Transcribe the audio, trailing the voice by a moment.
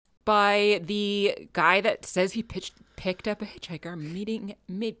by the guy that says he picked up a hitchhiker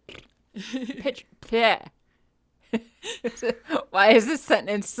Why is this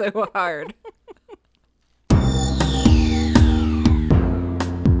sentence so hard?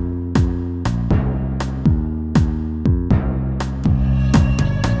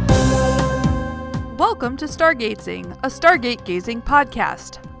 Welcome to Stargatesing, a Stargate gazing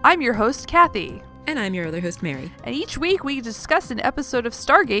podcast. I'm your host, Kathy. And I'm your other host, Mary. And each week we discuss an episode of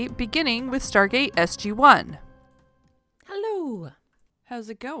Stargate, beginning with Stargate SG1. Hello. How's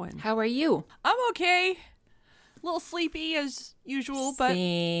it going? How are you? I'm okay. A little sleepy as usual, but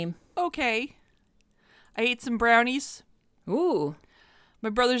Same. Okay. I ate some brownies. Ooh.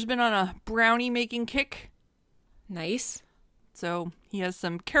 My brother's been on a brownie making kick. Nice. So he has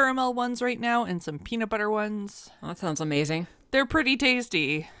some caramel ones right now and some peanut butter ones. Oh, that sounds amazing. They're pretty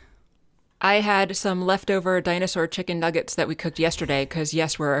tasty. I had some leftover dinosaur chicken nuggets that we cooked yesterday because,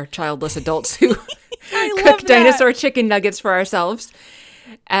 yes, we're childless adults who cook dinosaur chicken nuggets for ourselves,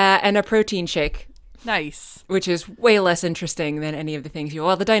 and a protein shake. Nice. Which is way less interesting than any of the things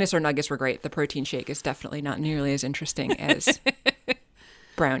well, the dinosaur nuggets were great. The protein shake is definitely not nearly as interesting as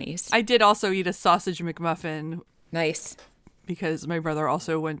brownies. I did also eat a sausage McMuffin. Nice. Because my brother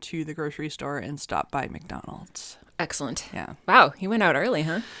also went to the grocery store and stopped by McDonald's. Excellent. Yeah. Wow, he went out early,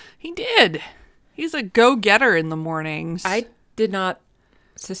 huh? He did. He's a go-getter in the mornings. I did not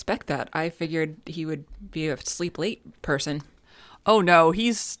suspect that. I figured he would be a sleep late person. Oh, no.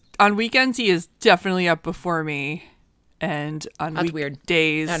 On weekends, he is definitely up before me. And on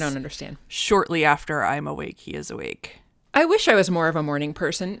weekdays, I don't understand. Shortly after I'm awake, he is awake. I wish I was more of a morning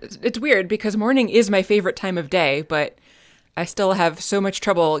person. It's weird because morning is my favorite time of day, but I still have so much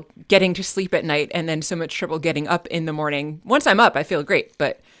trouble getting to sleep at night and then so much trouble getting up in the morning. Once I'm up, I feel great,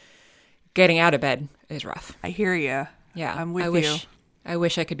 but getting out of bed is rough. I hear you. Yeah, I'm with you. I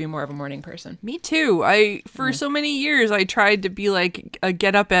wish I could be more of a morning person. Me too. For so many years, I tried to be like a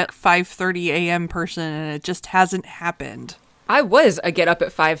get up at 5:30 a.m. person, and it just hasn't happened. I was a get up at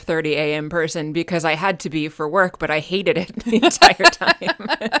 5:30 a.m. person because I had to be for work, but I hated it the entire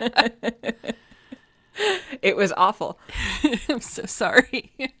time. It was awful. I'm so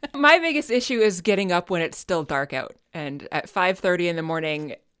sorry. My biggest issue is getting up when it's still dark out. And at 5:30 in the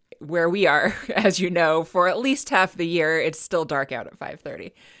morning, where we are, as you know, for at least half the year, it's still dark out at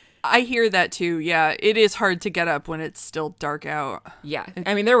 5:30. I hear that too. Yeah, it is hard to get up when it's still dark out. Yeah.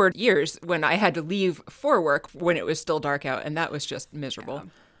 I mean, there were years when I had to leave for work when it was still dark out, and that was just miserable.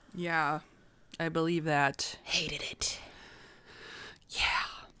 Yeah, I believe that. Hated it. Yeah.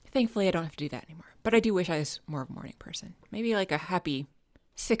 Thankfully, I don't have to do that anymore. But I do wish I was more of a morning person. Maybe like a happy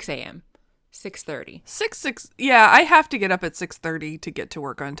 6 a.m., 6:30. 6. Yeah, I have to get up at 6:30 to get to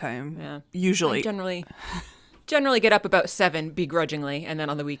work on time. Yeah. Usually. I generally get up about 7 begrudgingly, and then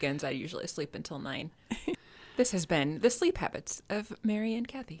on the weekends I usually sleep until 9. This has been the sleep habits of Mary and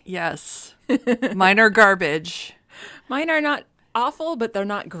Kathy. Yes. Mine are garbage. Mine are not awful, but they're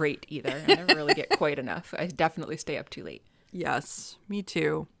not great either. I never really get quite enough. I definitely stay up too late. Yes, me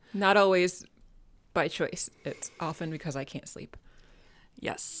too. Not always by choice. It's often because I can't sleep.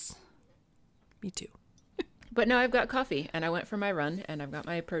 Yes. Me too. But no, I've got coffee, and I went for my run, and I've got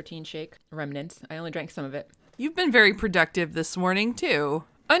my protein shake remnants. I only drank some of it. You've been very productive this morning, too.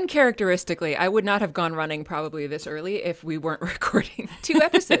 Uncharacteristically, I would not have gone running probably this early if we weren't recording 2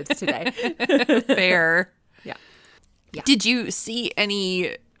 episodes today. Fair. Yeah. Did you see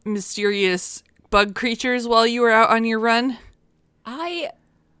any mysterious bug creatures while you were out on your run? I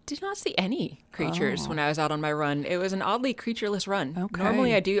did not see any creatures when I was out on my run. It was an oddly creatureless run. Okay.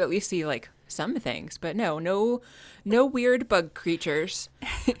 Normally I do at least see like some things, but no weird bug creatures,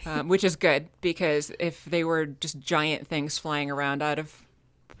 which is good because if they were just giant things flying around, I'd have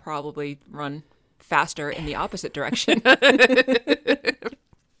probably run faster in the opposite direction.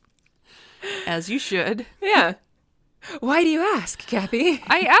 As you should. Yeah. Why do you ask, Kathy?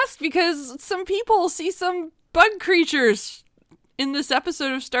 I asked because some people see some bug creatures in this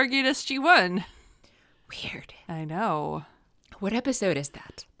episode of Stargate SG1. Weird. I know. What episode is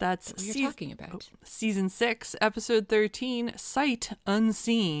that? That's what you're talking about. Season 6, episode 13, Sight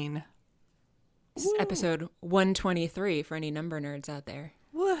Unseen. This is episode 123 for any number nerds out there.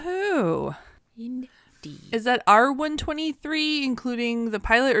 Woohoo! Indeed. Is that our 123, including the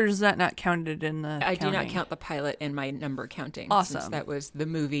pilot, or is that not counted in the I counting? do not count the pilot in my number counting. Awesome. Since that was the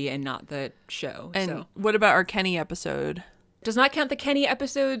movie and not the show. And what about our Kenny episode? Does not count the Kenny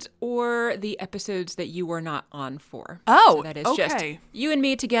episodes or the episodes that you were not on for. Oh, so that is just you and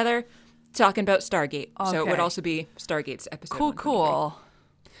me together talking about Stargate. Okay. So it would also be Stargate's episode. Cool.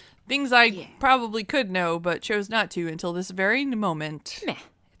 Things I probably could know, but chose not to until this very moment. Meh.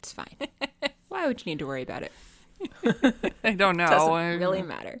 It's fine. Why would you need to worry about it? I don't know. Doesn't really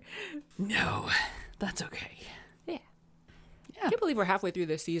matter. No, that's okay. Yeah. I can't believe we're halfway through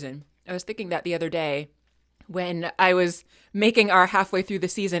this season. I was thinking that the other day when I was making our halfway through the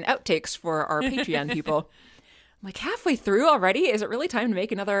season outtakes for our Patreon people. I'm like, halfway through already? Is it really time to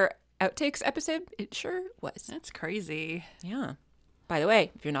make another outtakes episode? It sure was. That's crazy. Yeah. By the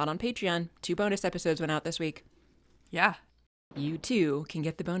way, if you're not on Patreon, 2 bonus episodes went out this week. Yeah. You too can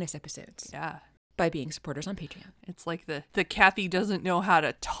get the bonus episodes. Yeah. By being supporters on Patreon. It's like the Kathy doesn't know how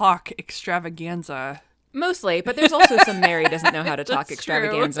to talk extravaganza. Mostly, but there's also some Mary doesn't know how to talk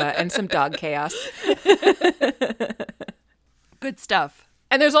extravaganza and some dog chaos. Good stuff.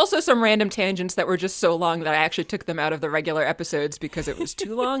 And there's also some random tangents that were just so long that I actually took them out of the regular episodes because it was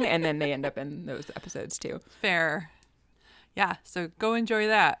too long, and then they end up in those episodes too. Fair. Yeah, so go enjoy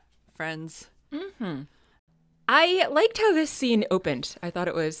that, friends. Mm-hmm. I liked how this scene opened. I thought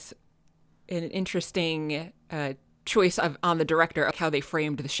it was an interesting choice on the director of how they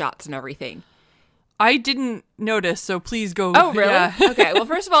framed the shots and everything. I didn't notice, so please go. Oh, really? Yeah. Okay, well,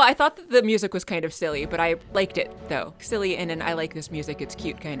 first of all, I thought that the music was kind of silly, but I liked it, though. Silly in an I like this music, it's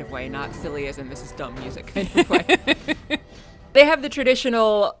cute kind of way, not silly as in this is dumb music kind of way. They have the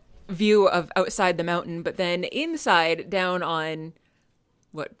traditional view of outside the mountain, but then inside, down on,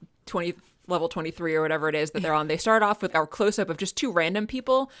 level 23 or whatever it is that they're on, they start off with our close-up of just 2 random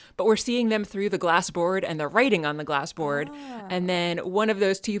people, but we're seeing them through the glass board and they're writing on the glass board. And then one of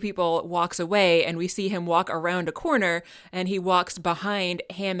those 2 people walks away and we see him walk around a corner and he walks behind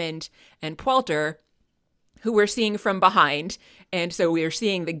Hammond and Poulter, who we're seeing from behind. And so we're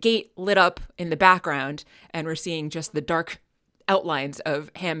seeing the gate lit up in the background and we're seeing just the dark outlines of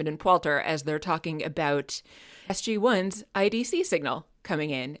Hammond and Poulter as they're talking about SG1's IDC signal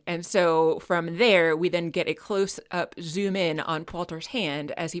coming in. And so from there, we then get a close-up zoom in on Poulter's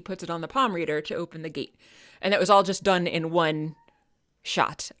hand as he puts it on the palm reader to open the gate. And that was all just done in one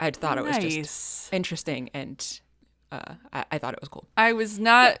shot. I thought it was just interesting, and I thought it was cool. I was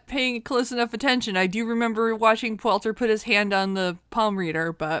not paying close enough attention. I do remember watching Poulter put his hand on the palm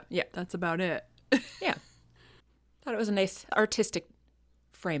reader, but yeah, that's about it. Yeah. Thought it was a nice artistic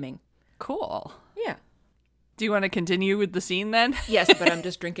framing. Cool. Yeah. Do you want to continue with the scene then? Yes, but I'm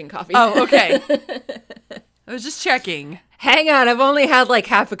just drinking coffee. Oh, okay. I was just checking. Hang on, I've only had like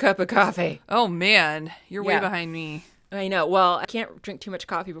half a cup of coffee. Oh, man. You're way behind me. I know. Well, I can't drink too much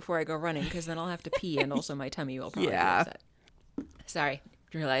coffee before I go running because then I'll have to pee and also my tummy will probably be upset. Sorry.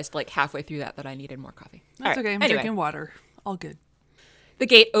 Realized like halfway through that I needed more coffee. That's okay. I'm drinking water. All good. The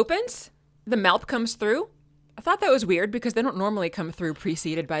gate opens. The Malp comes through. I thought that was weird because they don't normally come through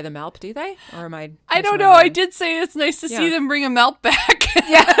preceded by the Malp, do they? Or am I don't know. I did say it's nice to see them bring a Malp back.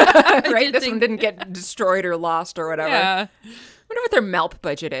 Yeah, right? This one didn't get destroyed or lost or whatever. Yeah. I wonder what their Malp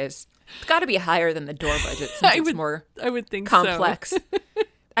budget is. It's got to be higher than the door budget since it's more I would think complex. So.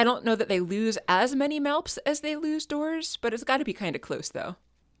 I don't know that they lose as many Malps as they lose doors, but it's got to be kind of close, though.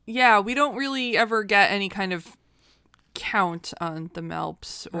 Yeah, we don't really ever get any kind of count on the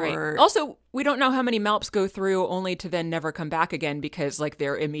Malps. Or... Right. Also, we don't know how many Malps go through only to then never come back again because, like,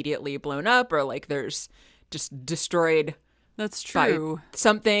 they're immediately blown up or, like, there's just destroyed... That's true. By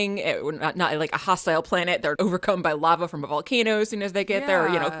something, not like a hostile planet. They're overcome by lava from a volcano as soon as they get there.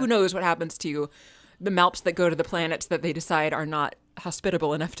 Or, who knows what happens to the Malps that go to the planets that they decide are not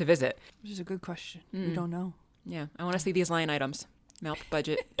hospitable enough to visit. Which is a good question. We don't know. Yeah, I want to see these line items. Malp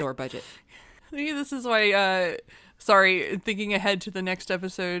budget, door budget. Maybe this is why, thinking ahead to the next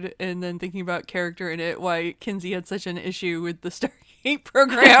episode and then thinking about character in it, why Kinsey had such an issue with the Stargate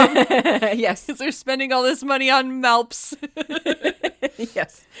program. Yes. Because they're spending all this money on Malps.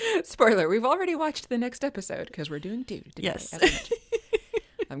 Yes. Spoiler, we've already watched the next episode because we're doing 2 today. Yes.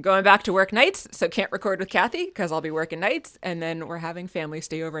 I'm going back to work nights, so can't record with Kathy because I'll be working nights. And then we're having family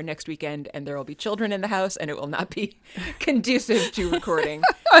stay over next weekend and there will be children in the house and it will not be conducive to recording.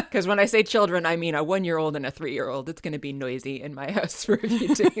 Because when I say children, I mean a 1-year-old and a 3-year-old. It's going to be noisy in my house for a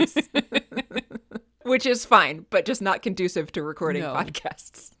few days. Which is fine, but just not conducive to recording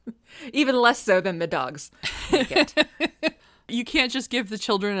podcasts. Even less so than the dogs make it. You can't just give the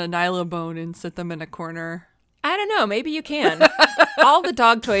children a Nylabone and sit them in a corner. I don't know. Maybe you can. All the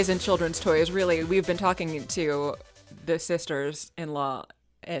dog toys and children's toys, really, we've been talking to the sisters-in-law,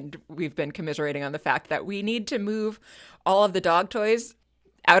 and we've been commiserating on the fact that we need to move all of the dog toys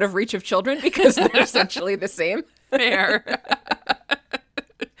out of reach of children because they're essentially the same. Fair.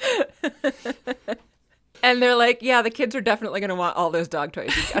 And they're like, yeah, the kids are definitely going to want all those dog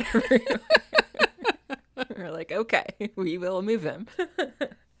toys. You've got to remove. We're like, okay, we will move them.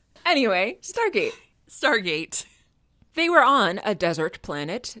 Anyway, Stargate. They were on a desert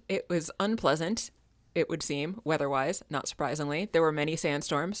planet. It was unpleasant, it would seem, weather-wise, not surprisingly. There were many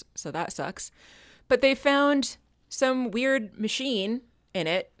sandstorms, so that sucks. But they found some weird machine in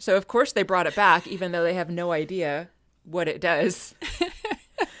it, so of course they brought it back, even though they have no idea what it does.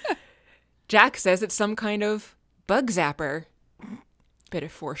 Jack says it's some kind of bug zapper. Bit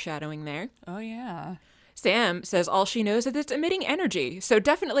of foreshadowing there. Oh, yeah. Sam says all she knows is it's emitting energy. So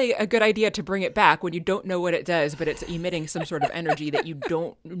definitely a good idea to bring it back when you don't know what it does, but it's emitting some sort of energy that you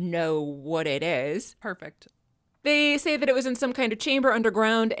don't know what it is. Perfect. They say that it was in some kind of chamber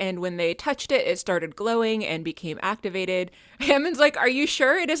underground, and when they touched it, it started glowing and became activated. Hammond's like, are you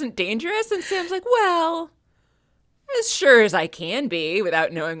sure it isn't dangerous? And Sam's like, well, as sure as I can be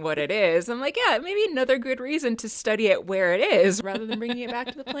without knowing what it is. I'm like, yeah, maybe another good reason to study it where it is rather than bringing it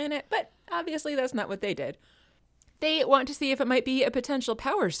back to the planet. But obviously that's not what they did. They want to see if it might be a potential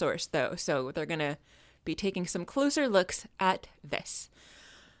power source, though. So they're going to be taking some closer looks at this.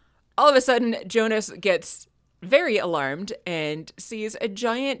 All of a sudden, Jonas gets very alarmed and sees a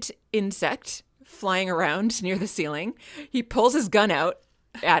giant insect flying around near the ceiling. He pulls his gun out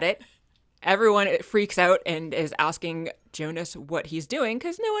at it. Everyone freaks out and is asking Jonas what he's doing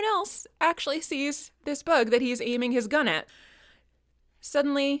because no one else actually sees this bug that he's aiming his gun at.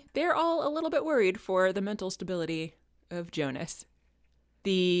 Suddenly, they're all a little bit worried for the mental stability of Jonas.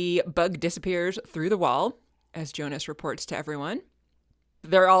 The bug disappears through the wall, as Jonas reports to everyone.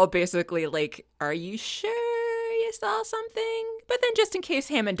 They're all basically like, are you sure you saw something? But then just in case,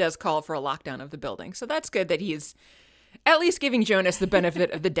 Hammond does call for a lockdown of the building. So that's good that he's at least giving Jonas the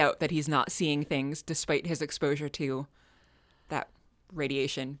benefit of the doubt that he's not seeing things despite his exposure to that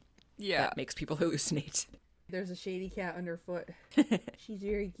radiation that makes people hallucinate. There's a shady cat underfoot. She's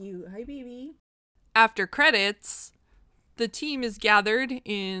very cute. Hi, baby. After credits, the team is gathered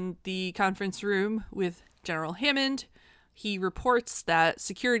in the conference room with General Hammond. He reports that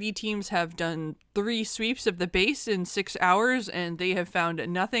security teams have done 3 sweeps of the base in 6 hours, and they have found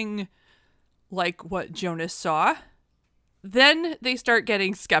nothing like what Jonas saw. Then they start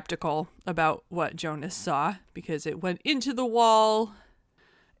getting skeptical about what Jonas saw because it went into the wall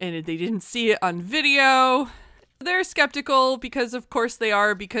and they didn't see it on video. They're skeptical because of course they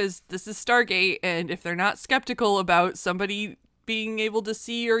are, because this is Stargate, and if they're not skeptical about somebody being able to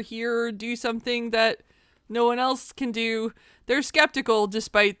see or hear or do something that no one else can do, they're skeptical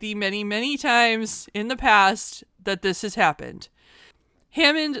despite the many, many times in the past that this has happened.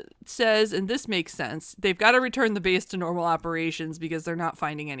 Hammond says, and this makes sense, they've got to return the base to normal operations because they're not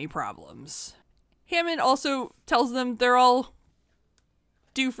finding any problems. Hammond also tells them they're all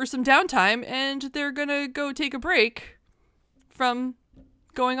due for some downtime and they're gonna go take a break from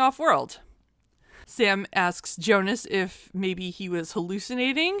going off-world. Sam asks Jonas if maybe he was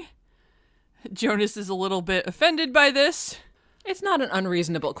hallucinating. Jonas is a little bit offended by this. It's not an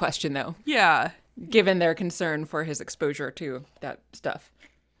unreasonable question, though. Yeah. Given their concern for his exposure to that stuff.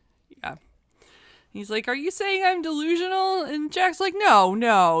 Yeah. He's like, are you saying I'm delusional? And Jack's like,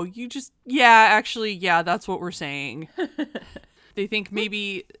 no, you just, yeah, that's what we're saying. They think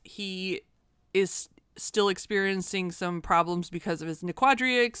maybe he is still experiencing some problems because of his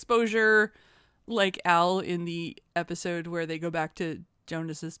Nequadria exposure, like Al in the episode where they go back to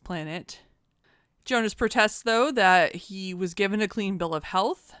Jonas's planet. Jonas protests, though, that he was given a clean bill of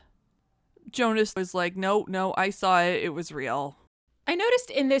health. Jonas was like, no, I saw it. It was real. I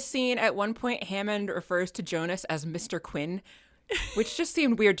noticed in this scene at one point Hammond refers to Jonas as Mr. Quinn, which just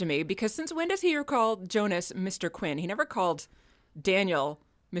seemed weird to me because since when does he call Jonas Mr. Quinn? He never called Daniel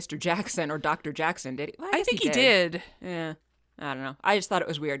Mr. Jackson or Dr. Jackson, did he? Well, I think he did. Yeah, I don't know. I just thought it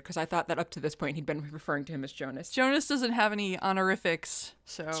was weird because I thought that up to this point he'd been referring to him as Jonas. Jonas doesn't have any honorifics,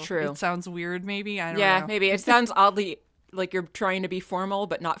 so it's true. It sounds weird maybe. I don't know. Yeah, maybe. It sounds oddly like you're trying to be formal,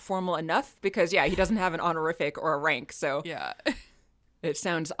 but not formal enough because, yeah, he doesn't have an honorific or a rank, so yeah. It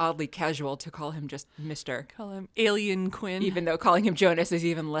sounds oddly casual to call him just Mr. Call him Alien Quinn. Even though calling him Jonas is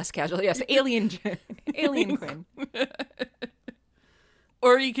even less casual. Yes, Alien Quinn.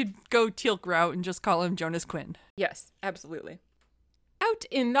 Or you could go Teal'c route and just call him Jonas Quinn. Yes, absolutely. Out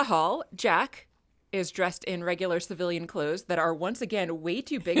in the hall, Jack is dressed in regular civilian clothes that are once again way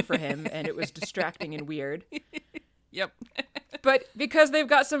too big for him, and it was distracting and weird. Yep. But because they've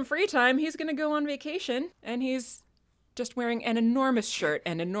got some free time, he's going to go on vacation, and he's just wearing an enormous shirt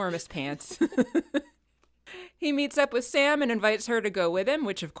and enormous pants. He meets up with Sam and invites her to go with him,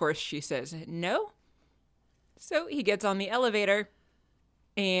 which of course she says no. So he gets on the elevator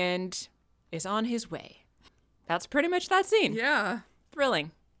and is on his way. That's pretty much that scene. Yeah.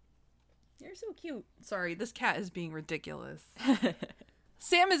 Thrilling. You're so cute. Sorry, this cat is being ridiculous.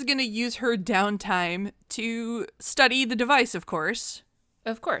 Sam is going to use her downtime to study the device, of course.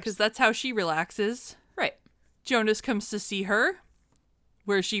 Of course. Because that's how she relaxes. Right. Jonas comes to see her,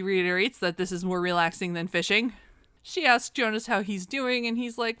 where she reiterates that this is more relaxing than fishing. She asks Jonas how he's doing, and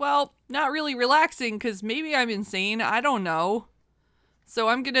he's like, well, not really relaxing, because maybe I'm insane. I don't know. So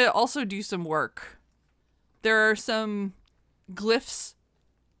I'm going to also do some work. There are some glyphs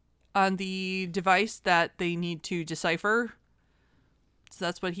on the device that they need to decipher. So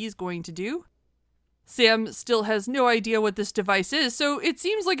that's what he's going to do. Sam still has no idea what this device is, so it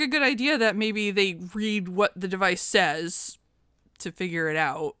seems like a good idea that maybe they read what the device says to figure it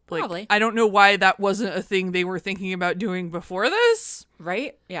out. Like, Probably. I don't know why that wasn't a thing they were thinking about doing before this.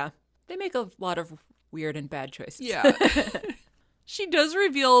 Right? Yeah. They make a lot of weird and bad choices. Yeah. She does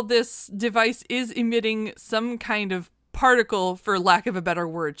reveal this device is emitting some kind of particle, for lack of a better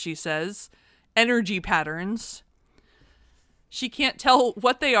word, she says. Energy patterns. She can't tell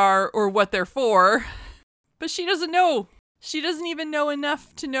what they are or what they're for, but she doesn't know. She doesn't even know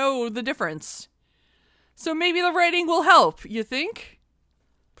enough to know the difference. So maybe the writing will help, you think?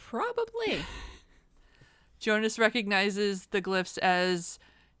 Probably. Jonas recognizes the glyphs as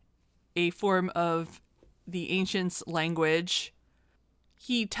a form of the ancients' language.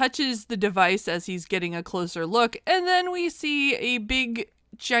 He touches the device as he's getting a closer look, and then we see a big,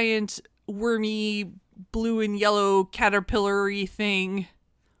 giant, wormy, blue and yellow caterpillar-y thing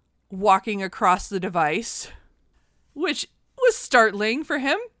walking across the device, which was startling for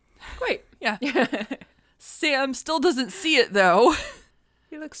him. Quite. Yeah. Sam still doesn't see it, though.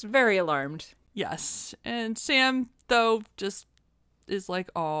 He looks very alarmed. Yes. And Sam, though, just is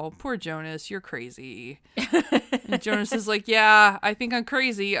like, oh, poor Jonas, you're crazy. And Jonas is like, yeah, I think I'm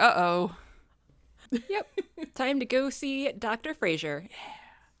crazy. Uh-oh. Yep. Time to go see Dr. Fraser.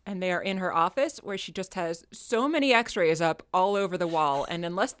 And they are in her office where she just has so many x-rays up all over the wall. And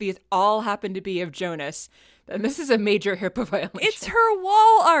unless these all happen to be of Jonas, then this is a major HIPAA violation. It's her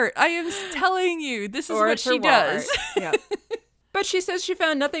wall art. I am telling you, this is Or what it's her she wall does. art. Yeah. But she says she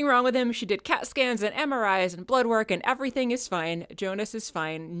found nothing wrong with him. She did CAT scans and MRIs and blood work and everything is fine. Jonas is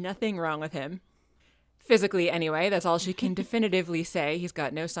fine. Nothing wrong with him. Physically, anyway, that's all she can definitively say. He's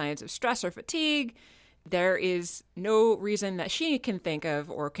got no signs of stress or fatigue. There is no reason that she can think of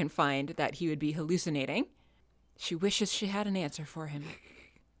or can find that he would be hallucinating. She wishes she had an answer for him.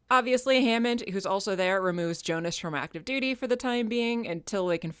 Obviously, Hammond, who's also there, removes Jonas from active duty for the time being until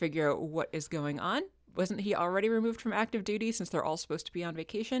they can figure out what is going on. Wasn't he already removed from active duty since they're all supposed to be on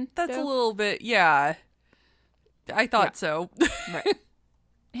vacation? That's a little bit, yeah. I thought so. Right.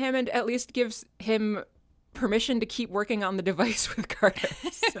 Hammond at least gives him permission to keep working on the device with Carter.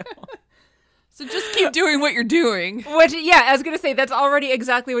 So just keep doing what you're doing. Which, yeah, I was going to say, that's already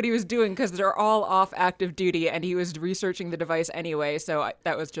exactly what he was doing because they're all off active duty and he was researching the device anyway, so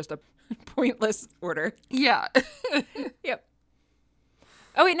that was just a pointless order. Yeah. Yep.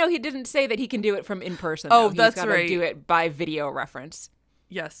 Oh, wait, no, he didn't say that he can do it from in person. Oh, though. that's He's gotta right. do it by video reference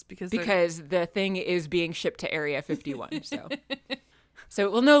Yes, because the thing is being shipped to Area 51, so. So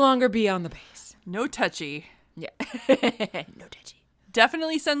it will no longer be on the base. no touchy. Yeah. No touchy.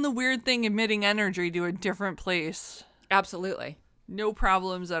 Definitely send the weird thing emitting energy to a different place. Absolutely. No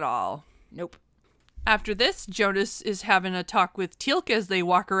problems at all. Nope. After this, Jonas is having a talk with Teal'c as they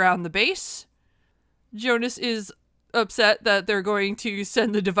walk around the base. Jonas is upset that they're going to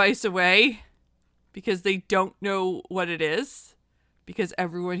send the device away because they don't know what it is, because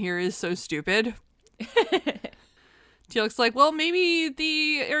everyone here is so stupid. Teal'c's like, well, maybe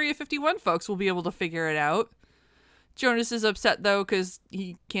the Area 51 folks will be able to figure it out. Jonas is upset, though, because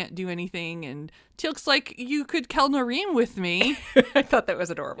he can't do anything, and Teal'c's like, you could Kelnareem with me. I thought that was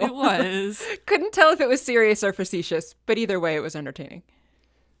adorable. It was. Couldn't tell if it was serious or facetious, but either way, it was entertaining.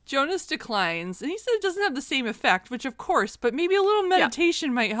 Jonas declines, and he said it doesn't have the same effect, which of course, but maybe a little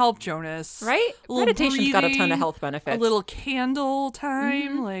meditation might help Jonas. Right? A little Meditation's got a ton breathing, of health benefits. A little candle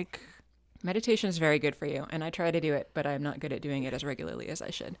time, like... Meditation is very good for you, and I try to do it, but I'm not good at doing it as regularly as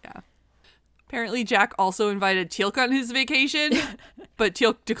I should. Yeah. Apparently Jack also invited Teal'c on his vacation, but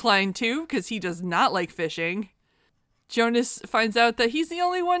Teal'c declined too, because he does not like fishing. Jonas finds out that he's the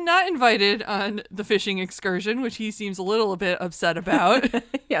only one not invited on the fishing excursion, which he seems a little bit upset about.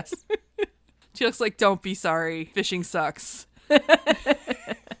 Yes. Teal'c's like, don't be sorry, fishing sucks.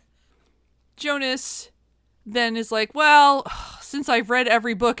 Jonas then is like, well, since I've read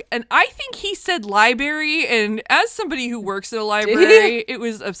every book, and I think he said library, and as somebody who works in a library, it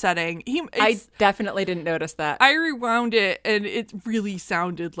was upsetting. I definitely didn't notice that. I rewound it, and it really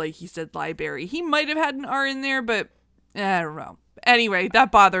sounded like he said library. He might have had an R in there, but I don't know. Anyway,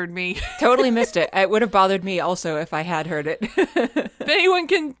 that bothered me. Totally missed it. It would have bothered me also if I had heard it. If anyone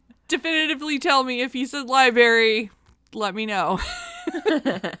can definitively tell me if he said library, let me know.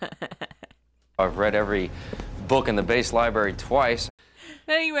 I've read every book in the base library twice.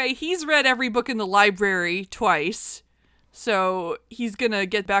 Anyway, he's read every book in the library twice, so he's gonna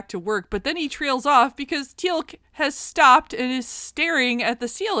get back to work, but then he trails off because Teal'c has stopped and is staring at the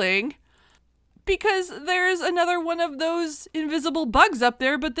ceiling because there's another one of those invisible bugs up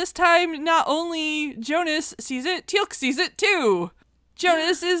there, but this time not only Jonas sees it, Teal'c sees it too.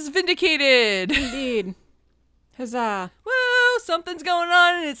 Jonas is vindicated. Indeed. Huzzah. Woo, something's going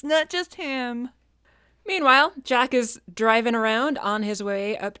on and it's not just him. Meanwhile, Jack is driving around on his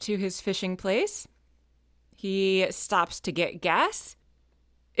way up to his fishing place. He stops to get gas.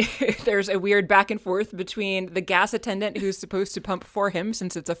 There's a weird back and forth between the gas attendant who's supposed to pump for him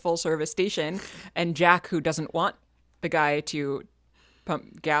since it's a full service station and Jack who doesn't want the guy to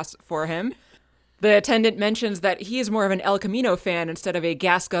pump gas for him. The attendant mentions that he is more of an El Camino fan instead of a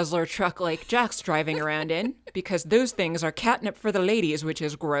gas guzzler truck like Jack's driving around in because those things are catnip for the ladies, which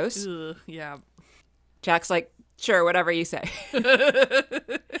is gross. Ugh, yeah. Jack's like, sure, whatever you say.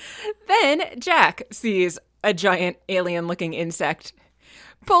 Then Jack sees a giant alien-looking insect,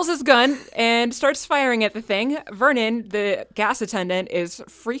 pulls his gun, and starts firing at the thing. Vernon, the gas attendant, is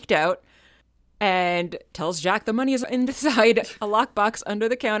freaked out and tells Jack the money is inside a lockbox under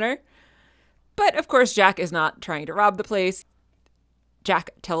the counter. But, of course, Jack is not trying to rob the place. Jack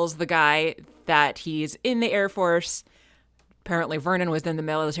tells the guy that he's in the Air Force. Apparently, Vernon was in the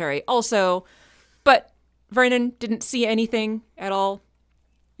military also. But Vernon didn't see anything at all,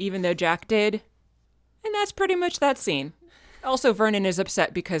 even though Jack did. And that's pretty much that scene. Also, Vernon is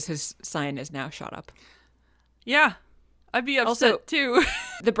upset because his sign is now shot up. Yeah, I'd be upset Also, too.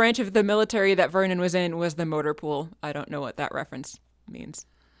 The branch of the military that Vernon was in was the motor pool. I don't know what that reference means.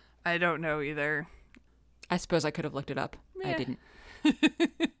 I don't know either. I suppose I could have looked it up. I didn't.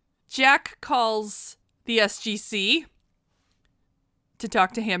 Jack calls the SGC to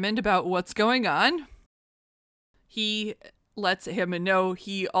talk to Hammond about what's going on. He lets Hammond know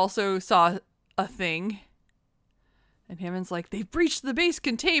he also saw a thing. And Hammond's like, they've breached the base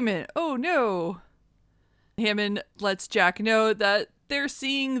containment. Oh no. Hammond lets Jack know that they're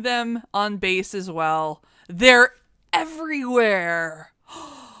seeing them on base as well. They're everywhere.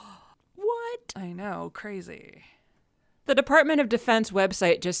 What? I know, crazy. The Department of Defense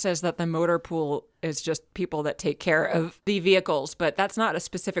website just says that the motor pool is just people that take care of the vehicles, but that's not a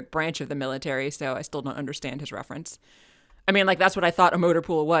specific branch of the military, so I still don't understand his reference. I mean, like, that's what I thought a motor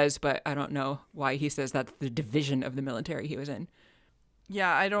pool was, but I don't know why he says that's the division of the military he was in.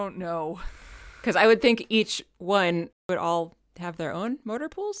 Yeah, I don't know. Because I would think each one would all have their own motor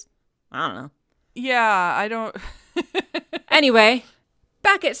pools? I don't know. Yeah, I don't... Anyway,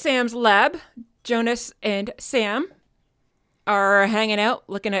 back at Sam's lab, Jonas and Sam are hanging out,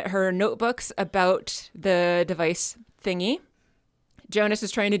 looking at her notebooks about the device thingy. Jonas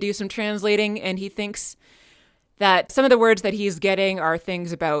is trying to do some translating, and he thinks that some of the words that he's getting are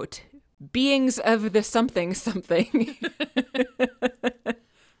things about beings of the something.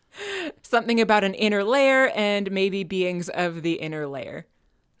 Something about an inner layer and maybe beings of the inner layer.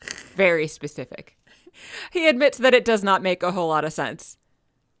 Very specific. He admits that it does not make a whole lot of sense.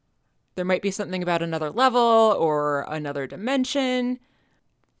 There might be something about another level or another dimension.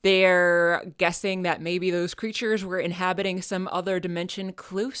 They're guessing that maybe those creatures were inhabiting some other dimension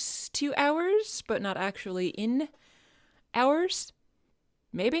close to ours, but not actually in ours.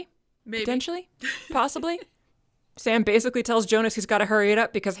 Maybe. Potentially. Possibly. Sam basically tells Jonas he's got to hurry it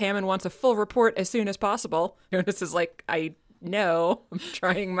up because Hammond wants a full report as soon as possible. Jonas is like, I know. I'm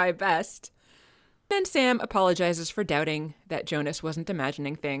trying my best. Then Sam apologizes for doubting that Jonas wasn't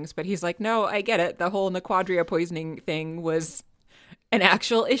imagining things, but he's like, no, I get it. The whole Naquadria poisoning thing was an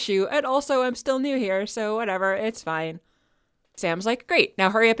actual issue, and also I'm still new here, so whatever, it's fine. Sam's like, great, now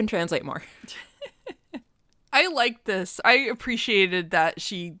hurry up and translate more. I liked this. I appreciated that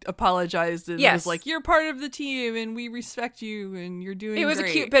she apologized and was like, you're part of the team and we respect you and you're doing great. It was a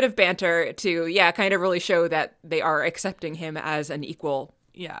cute bit of banter to, kind of really show that they are accepting him as an equal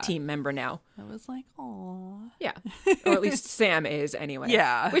team member now. I was like, aw. Yeah. Or at least Sam is anyway.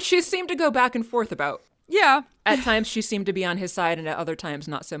 Yeah. Which she seemed to go back and forth about. Yeah. At times she seemed to be on his side and at other times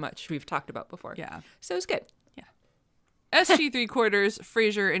not so much. We've talked about before. Yeah. So it's good. Yeah. SG3,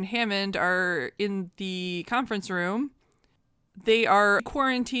 Fraser, and Hammond are in the conference room. They are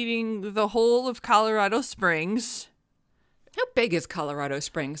quarantining the whole of Colorado Springs. How big is Colorado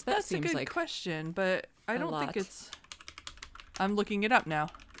Springs? That That's seems a good like question, but I don't lot. think it's... I'm looking it up now.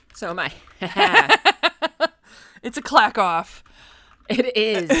 So am I. It's a clack off. It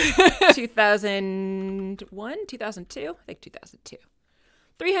is 2001, 2002? I think 2002.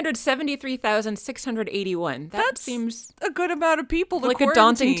 373,681. That seems a good amount of people to like quarantine. a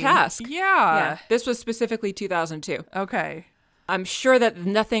daunting task. Yeah. This was specifically 2002. Okay. I'm sure that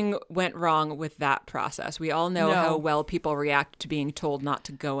nothing went wrong with that process. We all know how well people react to being told not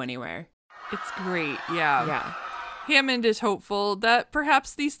to go anywhere. It's great. Yeah. Yeah. Hammond is hopeful that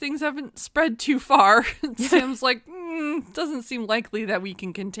perhaps these things haven't spread too far. Sam's like, doesn't seem likely that we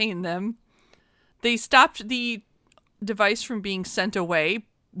can contain them. They stopped the device from being sent away,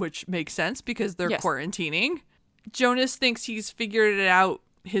 which makes sense because they're quarantining. Jonas thinks he's figured it out,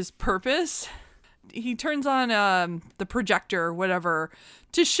 his purpose. He turns on the projector or whatever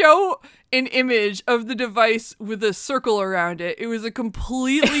to show an image of the device with a circle around it. It was a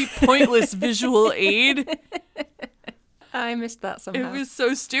completely pointless visual aid. I missed that somehow. It was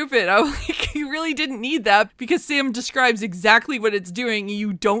so stupid. I was like, you really didn't need that because Sam describes exactly what it's doing.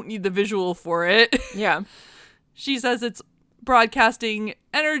 You don't need the visual for it. Yeah. She says it's broadcasting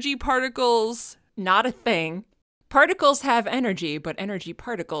energy particles. Not a thing. Particles have energy, but energy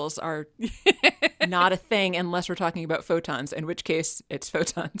particles are not a thing unless we're talking about photons, in which case it's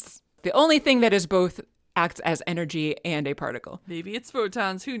photons. The only thing that is both acts as energy and a particle. Maybe it's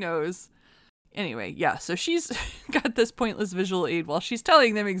photons. Who knows? Anyway, yeah, so she's got this pointless visual aid while she's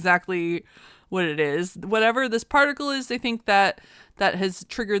telling them exactly what it is. Whatever this particle is, they think that has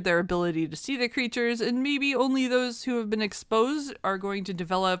triggered their ability to see the creatures, and maybe only those who have been exposed are going to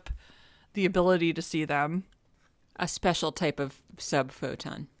develop the ability to see them. A special type of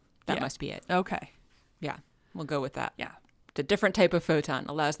subphoton. That must be it. Okay. Yeah, we'll go with that. Yeah. The different type of photon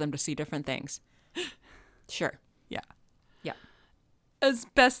allows them to see different things. Sure. Yeah. Yeah. As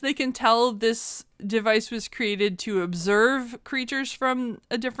best they can tell, this device was created to observe creatures from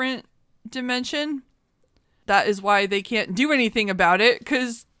a different dimension. That is why they can't do anything about it,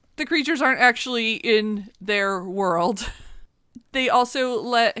 because the creatures aren't actually in their world. They also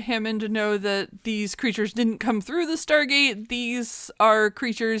let Hammond know that these creatures didn't come through the Stargate. These are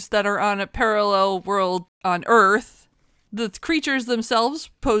creatures that are on a parallel world on Earth. The creatures themselves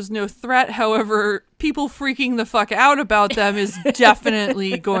pose no threat. However, people freaking the fuck out about them is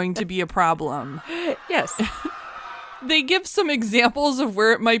definitely going to be a problem. Yes. They give some examples of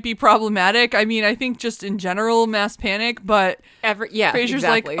where it might be problematic. I mean, I think just in general, mass panic, but Fraser's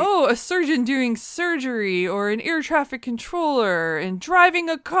exactly. like, oh, a surgeon doing surgery or an air traffic controller and driving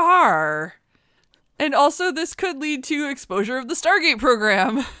a car. And also this could lead to exposure of the Stargate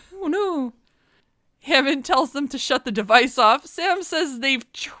program. Oh, no. Hammond tells them to shut the device off. Sam says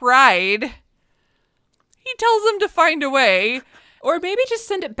they've tried. He tells them to find a way. Or maybe just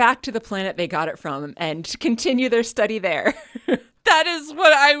send it back to the planet they got it from and continue their study there. That is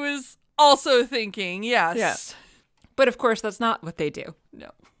what I was also thinking, yes. Yeah. But of course, that's not what they do.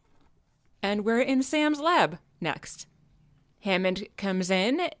 No. And we're in Sam's lab next. Hammond comes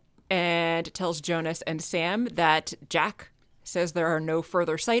in and tells Jonas and Sam that Jack says there are no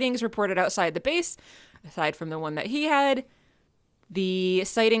further sightings reported outside the base, aside from the one that he had. The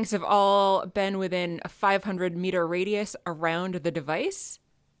sightings have all been within a 500-meter radius around the device.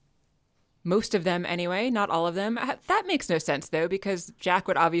 Most of them, anyway, not all of them. That makes no sense, though, because Jack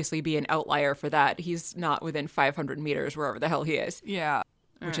would obviously be an outlier for that. He's not within 500 meters, wherever the hell he is. Yeah.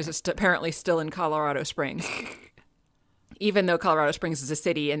 Which is apparently still in Colorado Springs. Even though Colorado Springs is a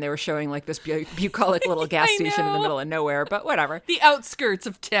city and they were showing like this bucolic little gas station in the middle of nowhere, but whatever. The outskirts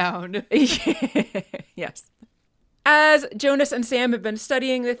of town. Yes. As Jonas and Sam have been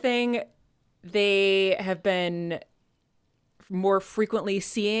studying the thing, they have been more frequently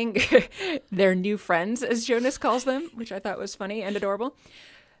seeing their new friends, as Jonas calls them, which I thought was funny and adorable.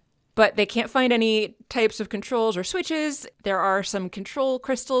 But they can't find any types of controls or switches. There are some control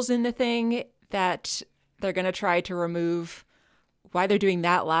crystals in the thing that they're going to try to remove. Why they're doing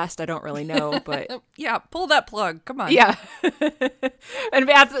that last, I don't really know, but... Yeah, pull that plug. Come on. Yeah. And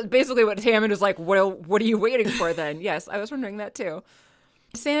that's basically what Hammond was like, well, what are you waiting for then? Yes, I was wondering that too.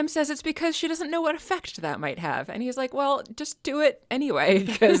 Sam says it's because she doesn't know what effect that might have. And he's like, well, just do it anyway,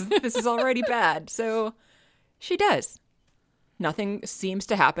 because this is already bad. So she does. Nothing seems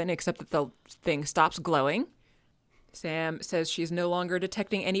to happen except that the thing stops glowing. Sam says she's no longer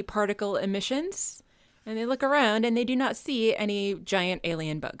detecting any particle emissions. And they look around and they do not see any giant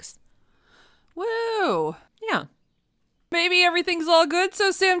alien bugs. Woo! Yeah. Maybe everything's all good,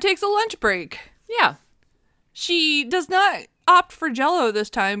 so Sam takes a lunch break. Yeah. She does not opt for Jell-O this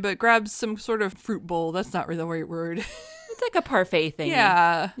time, but grabs some sort of fruit bowl. That's not really the right word. It's like a parfait thing.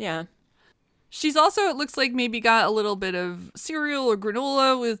 Yeah. Yeah. She's also, it looks like, maybe got a little bit of cereal or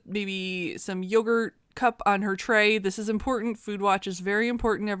granola with maybe some yogurt cup on her tray. This is important. Food watch is very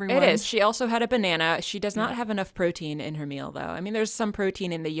important, everyone. It is. She also had a banana. She does not have enough protein in her meal, though. I mean, there's some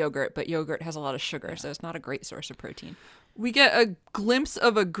protein in the yogurt, but yogurt has a lot of sugar, so it's not a great source of protein. We get a glimpse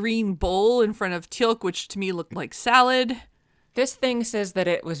of a green bowl in front of Teal'c, which to me looked like salad. This thing says that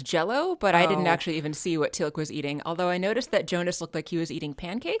it was Jell-O, but I didn't actually even see what Teal'c was eating, although I noticed that Jonas looked like he was eating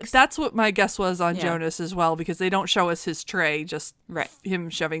pancakes. That's what my guess was on Jonas as well, because they don't show us his tray, just him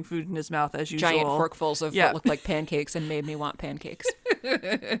shoving food in his mouth as usual. Giant forkfuls of what looked like pancakes and made me want pancakes.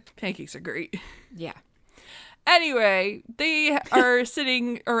 Pancakes are great. Yeah. Anyway, they are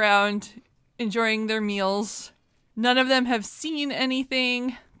sitting around enjoying their meals. None of them have seen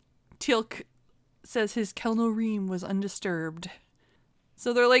anything. Teal'c says his Kelnorim was undisturbed.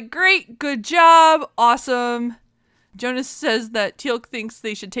 So they're like, great, good job, awesome. Jonas says that Teal'c thinks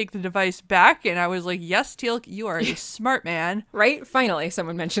they should take the device back, and I was like, yes, Teal'c, you are a smart man. Right? Finally,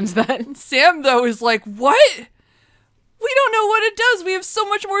 someone mentions that. Sam, though, is like, what? We don't know what it does. We have so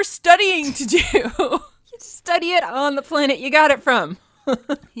much more studying to do. You study it on the planet you got it from.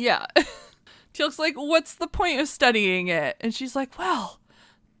 Yeah. Teal'c's like, what's the point of studying it? And she's like, well,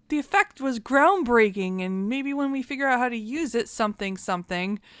 the effect was groundbreaking, and maybe when we figure out how to use it, something.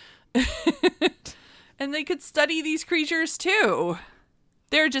 And they could study these creatures too.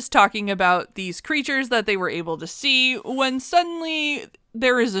 They're just talking about these creatures that they were able to see when suddenly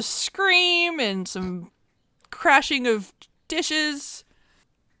there is a scream and some crashing of dishes.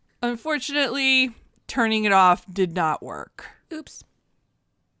 Unfortunately, turning it off did not work. Oops.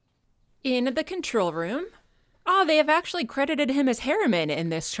 In the control room. Oh, they have actually credited him as Harriman in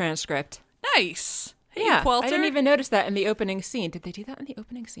this transcript. Nice. Hey, Yeah, Qualter. I didn't even notice that in the opening scene. Did they do that in the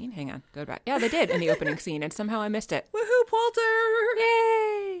opening scene? Hang on, go back. Yeah, they did in the opening scene, and somehow I missed it. Woohoo, Walter!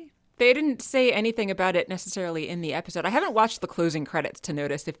 Yay! They didn't say anything about it necessarily in the episode. I haven't watched the closing credits to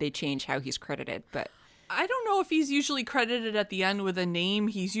notice if they change how he's credited, but... I don't know if he's usually credited at the end with a name.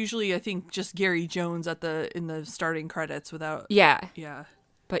 He's usually, I think, just Gary Jones in the starting credits without... Yeah. Yeah.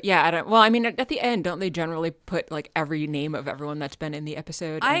 But yeah, I don't... Well, I mean, at the end, don't they generally put, like, every name of everyone that's been in the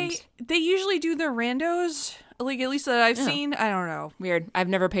episode? They usually do their randos, like, at least that I've seen. I don't know. Weird. I've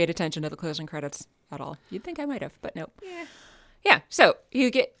never paid attention to the closing credits at all. You'd think I might have, but nope. Yeah, so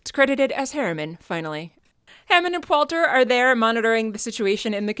he gets credited as Harriman, finally. Hammond and Poulter are there monitoring the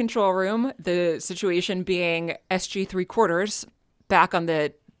situation in the control room, the situation being SG3 back on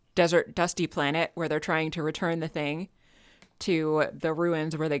the desert dusty planet where they're trying to return the thing to the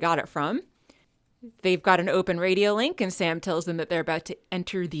ruins where they got it from. They've got an open radio link, and Sam tells them that they're about to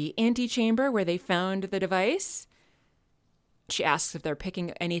enter the antechamber where they found the device. She asks if they're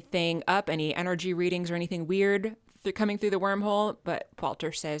picking anything up, any energy readings or anything weird coming through the wormhole, but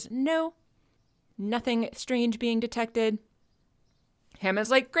Poulter says no. Nothing strange being detected. Hammond's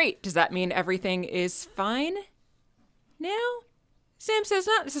like, great, does that mean everything is fine now? Sam says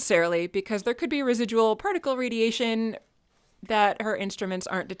not necessarily, because there could be residual particle radiation that her instruments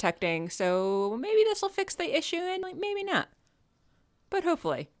aren't detecting, so maybe this will fix the issue, and maybe not. But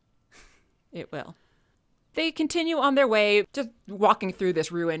hopefully, it will. They continue on their way, just walking through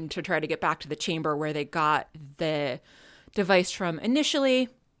this ruin to try to get back to the chamber where they got the device from initially.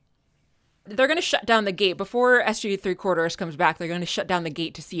 They're going to shut down the gate. Before SG3 comes back, they're going to shut down the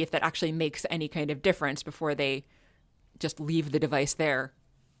gate to see if that actually makes any kind of difference before they just leave the device there,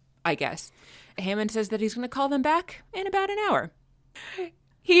 I guess. Hammond says that he's going to call them back in about an hour.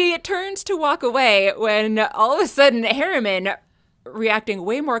 He turns to walk away when all of a sudden Harriman, reacting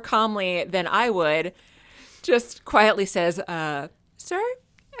way more calmly than I would, just quietly says, sir?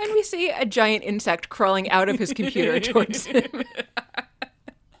 And we see a giant insect crawling out of his computer towards him.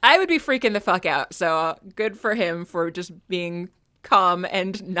 I would be freaking the fuck out, so good for him for just being calm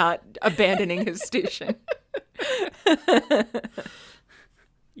and not abandoning his station.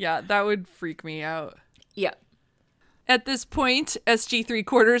 Yeah, that would freak me out. Yeah. At this point,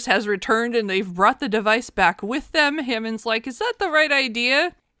 SG3 has returned and they've brought the device back with them. Hammond's like, is that the right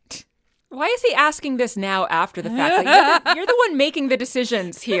idea? Why is he asking this now after the fact? Like, you're the one making the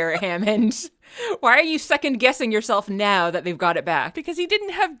decisions here, Hammond. Why are you second guessing yourself now that they've got it back? Because he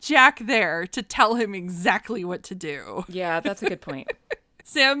didn't have Jack there to tell him exactly what to do. Yeah, that's a good point.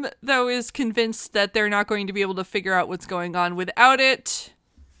 Sam, though, is convinced that they're not going to be able to figure out what's going on without it.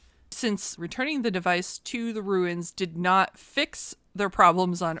 Since returning the device to the ruins did not fix their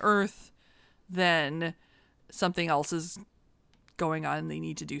problems on Earth, then something else is going on. They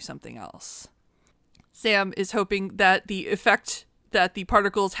need to do something else. Sam is hoping that the effect that the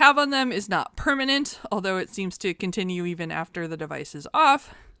particles have on them is not permanent, although it seems to continue even after the device is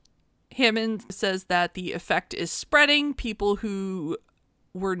off. Hammond says that the effect is spreading. People who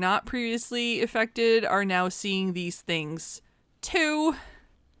were not previously affected are now seeing these things too.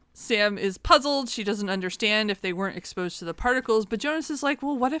 Sam is puzzled. She doesn't understand if they weren't exposed to the particles, but Jonas is like,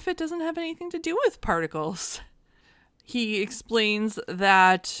 well, what if it doesn't have anything to do with particles? He explains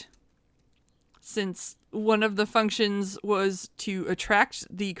that since one of the functions was to attract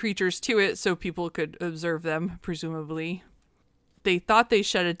the creatures to it so people could observe them, presumably, they thought they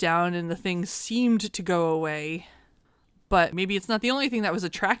shut it down and the thing seemed to go away. But maybe it's not the only thing that was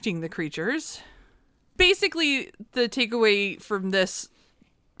attracting the creatures. Basically, the takeaway from this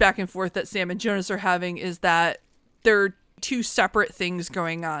back and forth that Sam and Jonas are having is that there are two separate things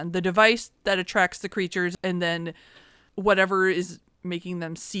going on. The device that attracts the creatures and then whatever is making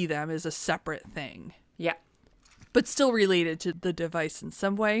them see them is a separate thing. Yeah. But still related to the device in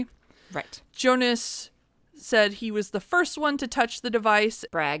some way. Right. Jonas said he was the first one to touch the device.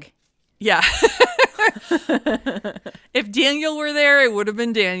 Brag. Yeah. If Daniel were there, it would have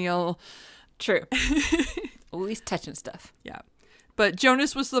been Daniel. True. Always touching stuff. Yeah. But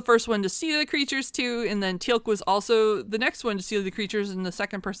Jonas was the first one to see the creatures too, and then Teal'c was also the next one to see the creatures and the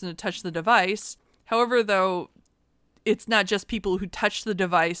second person to touch the device. However, though, it's not just people who touch the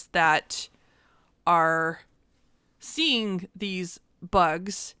device that are seeing these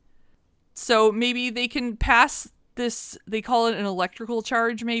bugs. So maybe they can pass this, they call it an electrical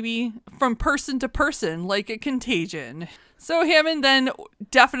charge maybe, from person to person, like a contagion. So Hammond then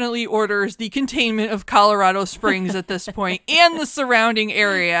definitely orders the containment of Colorado Springs at this point and the surrounding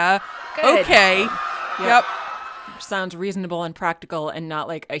area. Good. Okay. Yep. Sounds reasonable and practical and not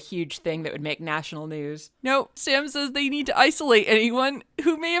like a huge thing that would make national news. No, Sam says they need to isolate anyone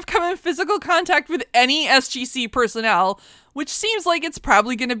who may have come in physical contact with any SGC personnel, which seems like it's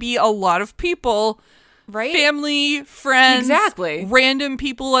probably going to be a lot of people. Right? Family, friends. Exactly. Random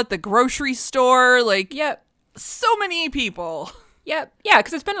people at the grocery store. Like, Yep. so many people. Yep. Yeah,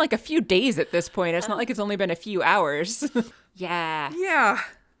 because it's been like a few days at this point. It's not like it's only been a few hours. Yeah. Yeah.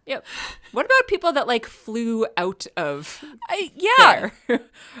 Yep. What about people that like flew out of Yeah. there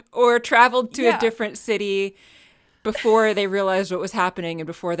or traveled to Yeah. a different city before they realized what was happening and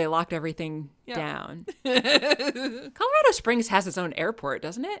before they locked everything down? Colorado Springs has its own airport,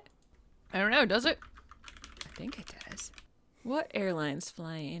 doesn't it? I don't know, does it? I think it does. What airlines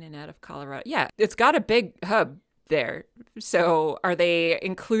fly in and out of Colorado? Yeah, it's got a big hub there. So are they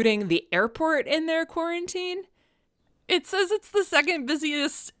including the airport in their quarantine? It says it's the second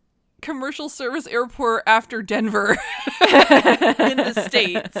busiest commercial service airport after Denver in the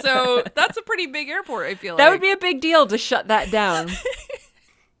state. So that's a pretty big airport, I feel like. That would be a big deal to shut that down.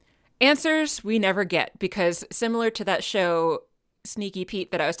 Answers we never get because similar to that show Sneaky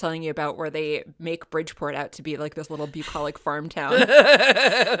Pete that I was telling you about where they make Bridgeport out to be like this little bucolic farm town.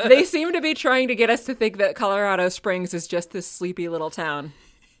 They seem to be trying to get us to think that Colorado Springs is just this sleepy little town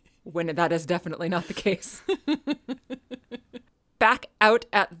when that is definitely not the case. Back out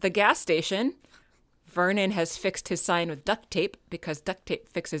at the gas station, Vernon has fixed his sign with duct tape because duct tape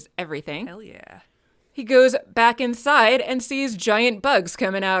fixes everything. Hell yeah. He goes back inside and sees giant bugs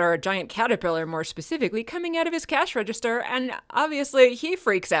coming out, or a giant caterpillar more specifically, coming out of his cash register, and obviously he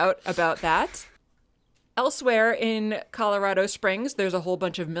freaks out about that. Elsewhere in Colorado Springs, there's a whole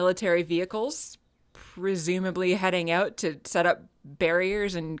bunch of military vehicles, presumably heading out to set up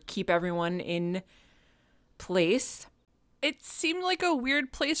barriers and keep everyone in place. It seemed like a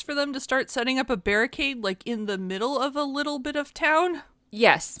weird place for them to start setting up a barricade, like in the middle of a little bit of town.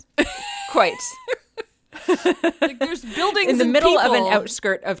 Yes, quite. Like there's buildings In the and middle of people. an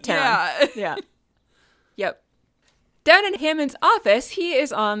outskirt of town. Yeah. Yeah. Yep. Down in Hammond's office, he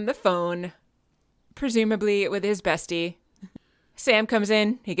is on the phone, presumably with his bestie. Sam comes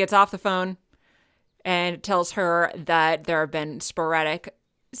in, he gets off the phone, and tells her that there have been sporadic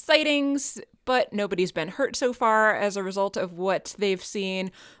sightings, but nobody's been hurt so far as a result of what they've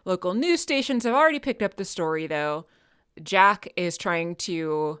seen. Local news stations have already picked up the story, though. Jack is trying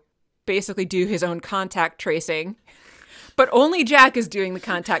to basically do his own contact tracing, but only Jack is doing the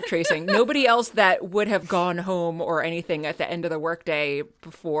contact tracing. Nobody else that would have gone home or anything at the end of the workday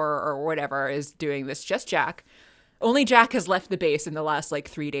before or whatever is doing this. Just Jack. Only Jack has left the base in the last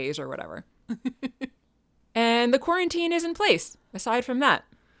 3 days or whatever. And the quarantine is in place, aside from that.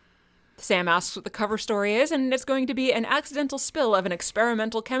 Sam asks what the cover story is, and it's going to be an accidental spill of an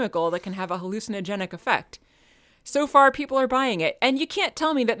experimental chemical that can have a hallucinogenic effect. So far, people are buying it, and you can't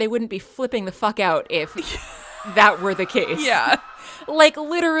tell me that they wouldn't be flipping the fuck out if that were the case. Yeah. Like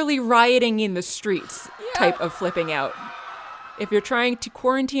literally rioting in the streets type of flipping out. if you're trying to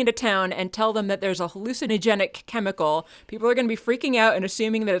quarantine a town and tell them that there's a hallucinogenic chemical, people are going to be freaking out and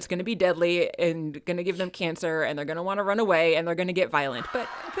assuming that it's going to be deadly and going to give them cancer, and they're going to want to run away, and they're going to get violent. But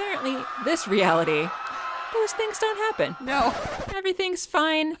apparently, this reality, those things don't happen. No. Everything's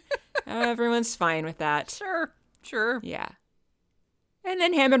fine. Everyone's fine with that. Sure. Yeah. And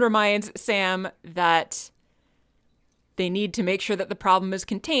then Hammond reminds Sam that they need to make sure that the problem is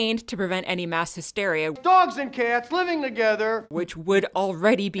contained to prevent any mass hysteria. Dogs and cats living together. Which would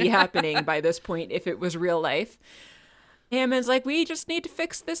already be happening by this point if it was real life. Hammond's like, we just need to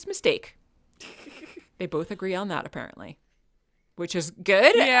fix this mistake. They both agree on that, apparently. Which is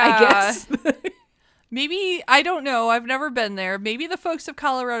good, Yeah. I guess. Maybe, I don't know, I've never been there. Maybe the folks of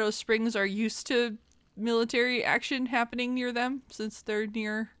Colorado Springs are used to military action happening near them since they're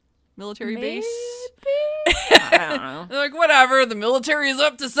near military base. I don't know. They're like, whatever, the military is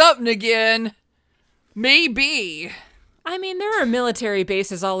up to something again. Maybe. I mean, there are military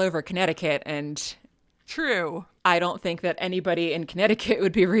bases all over Connecticut, and True. I don't think that anybody in Connecticut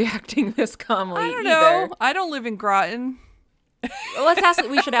would be reacting this calmly I don't either. know. I don't live in Groton. Well,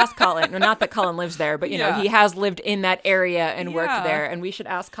 we should ask Colin. No, not that Colin lives there, but, you know, Yeah. he has lived in that area and worked Yeah. there. And we should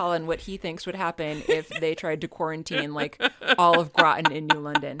ask Colin what he thinks would happen if they tried to quarantine, like, all of Groton in New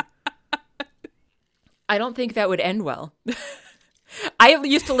London. I don't think that would end well. I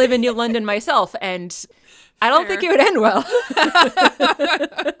used to live in New London myself, and I don't think it would end well.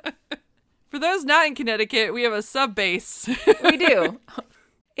 For those not in Connecticut, we have a sub base We do.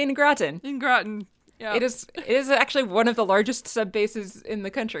 In Groton. in Groton. Yeah. It is actually one of the largest sub bases in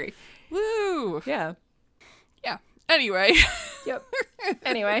the country. Woo. Yeah. Yeah. Anyway, Yep.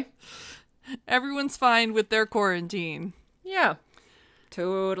 Anyway. everyone's fine with their quarantine. Yeah.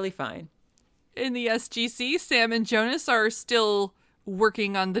 Totally fine. In the SGC, Sam and Jonas are still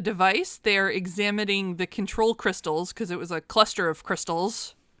working on the device. They're examining the control crystals because it was a cluster of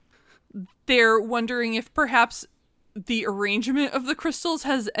crystals. They're wondering if perhaps the arrangement of the crystals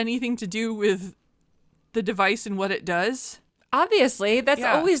has anything to do with the device and what it does. Obviously, that's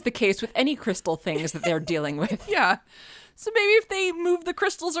Yeah. always the case with any crystal things that they're dealing with. Yeah. So maybe if they move the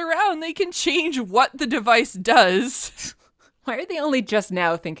crystals around, they can change what the device does. Why are they only just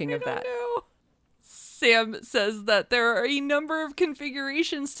now thinking of that? No. Sam says that there are a number of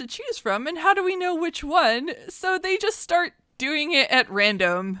configurations to choose from, and how do we know which one? So they just start doing it at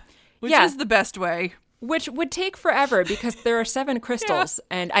random, which Yeah. is the best way. Which would take forever because there are 7 crystals,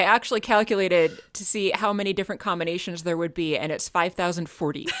 and I actually calculated to see how many different combinations there would be, and it's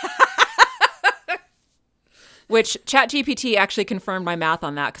 5,040. Which ChatGPT actually confirmed my math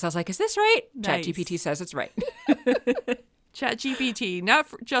on that because I was like, is this right? Nice. ChatGPT says it's right. ChatGPT, not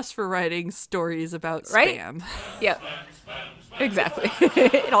just for writing stories about Right? spam. Yep. Exactly.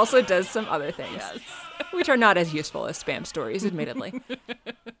 It also does some other things, which are not as useful as spam stories, admittedly.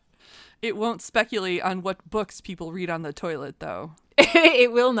 It won't speculate on what books people read on the toilet, though.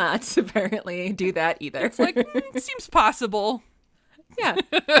 It will not apparently do that either. It's like, seems possible. Yeah.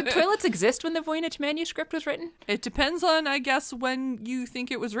 Did toilets exist when the Voynich manuscript was written? It depends on, I guess, when you think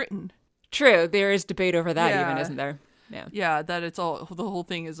it was written. True. There is debate over that Yeah. even, isn't there? Yeah. Yeah, that it's all, the whole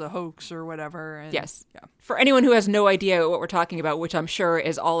thing is a hoax or whatever. And Yes. Yeah. For anyone who has no idea what we're talking about, which I'm sure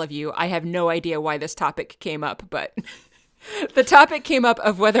is all of you, I have no idea why this topic came up, but the topic came up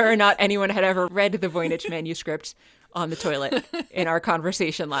of whether or not anyone had ever read the Voynich manuscript on the toilet in our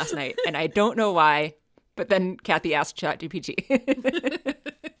conversation last night. And I don't know why, but then Kathy asked ChatGPT.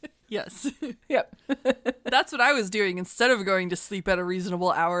 Yes. Yep. That's what I was doing instead of going to sleep at a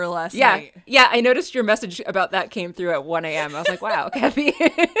reasonable hour last Yeah. night. Yeah. I noticed your message about that came through at 1 a.m. I was like, wow, Kathy.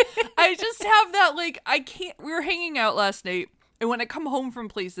 I just have that, like, I can't, we were hanging out last night, and when I come home from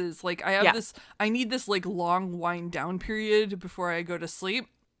places, like, I have Yeah. this, I need this, like, long wind down period before I go to sleep.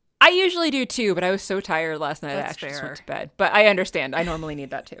 I usually do too, but I was so tired last night I That's actually just fair. went to bed. But I understand. I normally need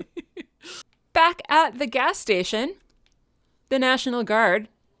that too. Back at the gas station, the National Guard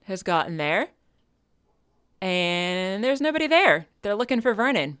has gotten there. And there's nobody there. They're looking for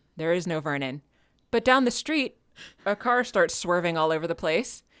Vernon. There is no Vernon. But down the street, a car starts swerving all over the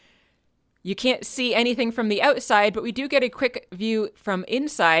place. You can't see anything from the outside, but we do get a quick view from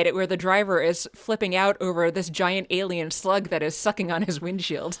inside where the driver is flipping out over this giant alien slug that is sucking on his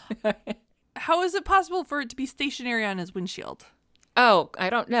windshield. How is it possible for it to be stationary on his windshield? Oh, I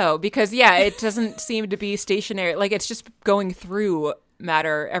don't know. Because, yeah, it doesn't seem to be stationary. Like, it's just going through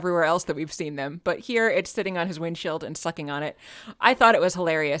matter everywhere else that we've seen them. But here it's sitting on his windshield and sucking on it. I thought it was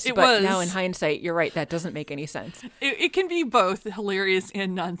hilarious. But now in hindsight, you're right. That doesn't make any sense. It can be both hilarious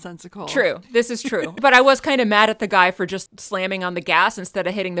and nonsensical. True. This is true. But I was kind of mad at the guy for just slamming on the gas instead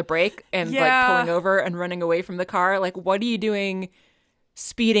of hitting the brake and like pulling over and running away from the car. Like, what are you doing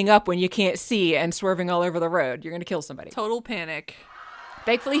speeding up when you can't see and swerving all over the road? You're going to kill somebody. Total panic.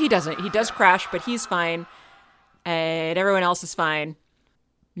 Thankfully, he doesn't. He does crash, but he's fine. And everyone else is fine.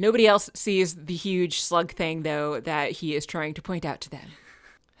 Nobody else sees the huge slug thing, though, that he is trying to point out to them.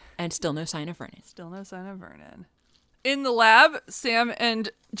 And still no sign of Vernon. Still no sign of Vernon. In the lab, Sam and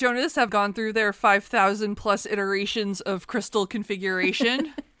Jonas have gone through their 5,000 plus iterations of crystal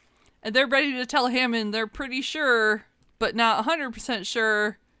configuration. And they're ready to tell Hammond they're pretty sure, but not 100%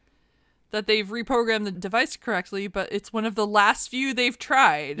 sure, that they've reprogrammed the device correctly, but it's one of the last few they've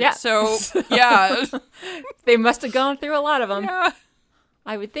tried. Yeah. So, yeah. They must have gone through a lot of them. Yeah.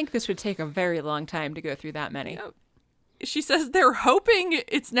 I would think this would take a very long time to go through that many. Yep. She says they're hoping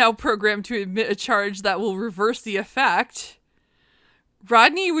it's now programmed to emit a charge that will reverse the effect.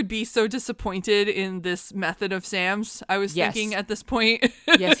 Rodney would be so disappointed in this method of Sam's, I was thinking at this point.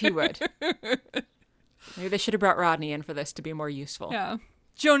 Yes, he would. Maybe they should have brought Rodney in for this to be more useful. Yeah.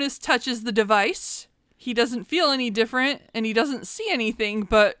 Jonas touches the device. He doesn't feel any different, and he doesn't see anything,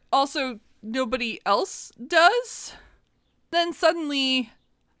 but also nobody else does. Then suddenly,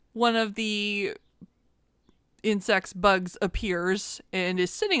 one of the insects, bugs, appears and is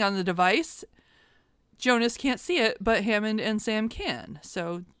sitting on the device. Jonas can't see it, but Hammond and Sam can.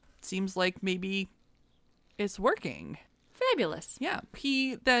 So, it seems like maybe it's working. Fabulous. Yeah.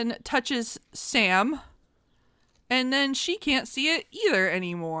 He then touches Sam, and then she can't see it either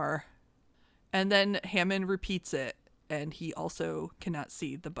anymore. And then Hammond repeats it, and he also cannot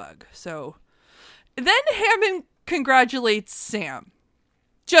see the bug. So then Hammond congratulates Sam.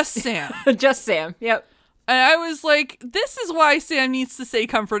 Just Sam. Just Sam. Yep. And I was like, this is why Sam needs to say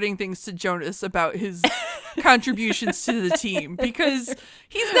comforting things to Jonas about his contributions to the team, because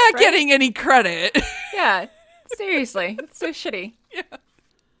he's not getting any credit. Yeah. Seriously. It's so shitty. Yeah.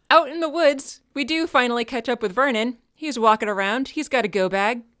 Out in the woods, we do finally catch up with Vernon. He's walking around. He's got a go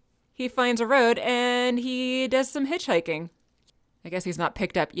bag. He finds a road and he does some hitchhiking. I guess he's not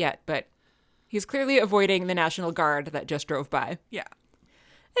picked up yet, but he's clearly avoiding the National Guard that just drove by. Yeah.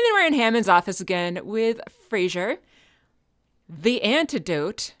 And then we're in Hammond's office again with Frasier. The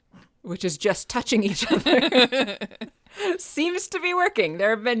antidote, which is just touching each other, seems to be working.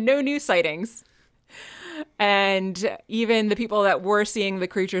 There have been no new sightings. And even the people that were seeing the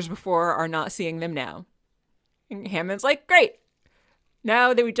creatures before are not seeing them now. And Hammond's like, great.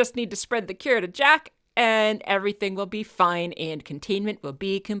 Now that we just need to spread the cure to Jack and everything will be fine and containment will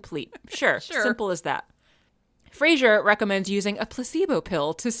be complete. Sure. Simple as that. Frasier recommends using a placebo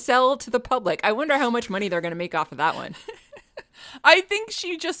pill to sell to the public. I wonder how much money they're going to make off of that one. I think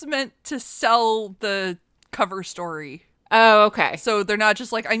she just meant to sell the cover story. Oh, okay. So they're not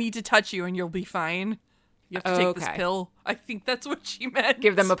just like, I need to touch you and you'll be fine. You have to take this pill. I think that's what she meant.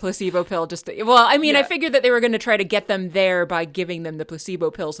 Give them a placebo pill just to... Well, I mean, I figured that they were going to try to get them there by giving them the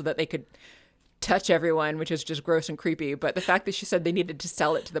placebo pill so that they could touch everyone, which is just gross and creepy. But the fact that she said they needed to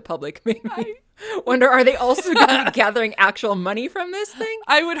sell it to the public made me wonder, are they also going to be gathering actual money from this thing?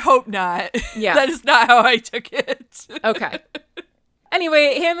 I would hope not. Yeah. That is not how I took it. Okay.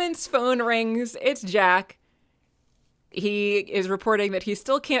 Anyway, Hammond's phone rings. It's Jack. He is reporting that he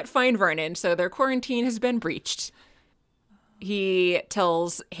still can't find Vernon, so their quarantine has been breached. He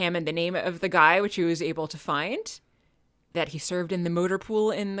tells Hammond the name of the guy, which he was able to find, that he served in the motor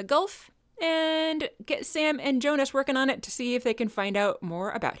pool in the Gulf, and get Sam and Jonas working on it to see if they can find out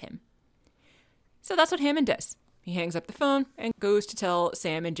more about him. So that's what Hammond does. He hangs up the phone and goes to tell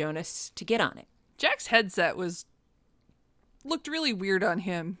Sam and Jonas to get on it. Jack's headset looked really weird on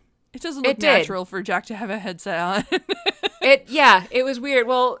him. It doesn't look natural for Jack to have a headset on. It was weird.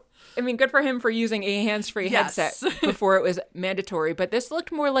 Well, I mean, good for him for using a hands-free headset before it was mandatory, but this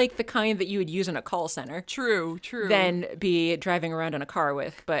looked more like the kind that you would use in a call center. True. Than be driving around in a car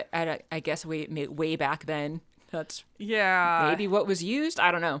with. But I guess way back then, that's maybe what was used. I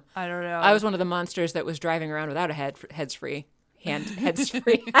don't know. I was one of the monsters that was driving around without a hands-free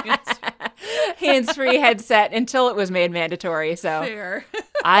headset until it was made mandatory. So fair.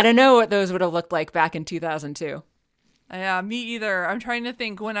 I don't know what those would have looked like back in 2002. Yeah, me either. I'm trying to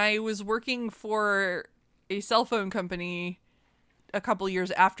think. When I was working for a cell phone company a couple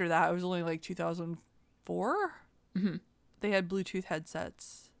years after that, it was only like 2004. Mm-hmm. They had Bluetooth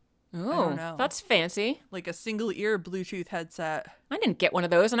headsets. Oh, know. that's fancy. Like a single ear Bluetooth headset. I didn't get one of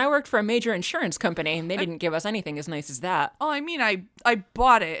those, and I worked for a major insurance company, and they didn't give us anything as nice as that. Oh, I mean, I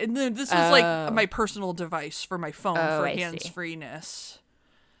bought it, and then this was like my personal device for my phone for I see. hands-freeness.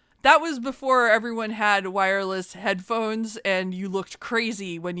 That was before everyone had wireless headphones, and you looked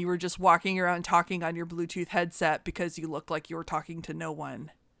crazy when you were just walking around talking on your Bluetooth headset because you looked like you were talking to no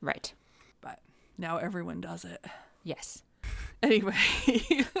one. Right. But now everyone does it. Yes. Anyway.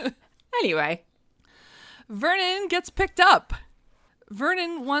 Anyway. Vernon gets picked up.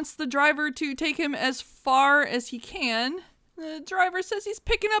 Vernon wants the driver to take him as far as he can. The driver says he's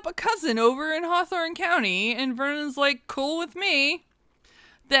picking up a cousin over in Hawthorne County, and Vernon's like, cool with me.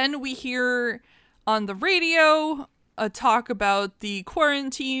 Then we hear on the radio a talk about the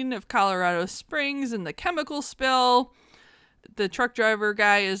quarantine of Colorado Springs and the chemical spill. The truck driver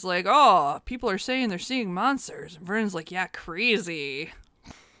guy is like, oh, people are saying they're seeing monsters. And Vernon's like, yeah, crazy.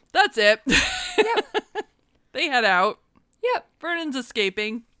 That's it. Yep. They head out. Yep. Vernon's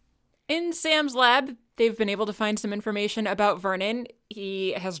escaping. In Sam's lab, they've been able to find some information about Vernon.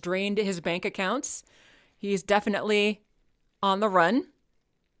 He has drained his bank accounts. He's definitely on the run.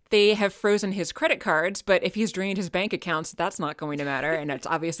 They have frozen his credit cards, but if he's drained his bank accounts, that's not going to matter. And it's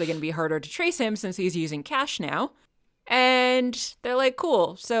obviously going to be harder to trace him since he's using cash now. And they're like,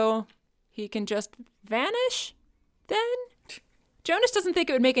 cool, so he can just vanish then? Jonas doesn't think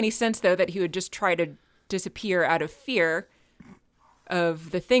it would make any sense, though, that he would just try to disappear out of fear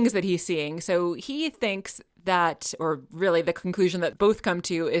of the things that he's seeing. So he thinks that, or really the conclusion that both come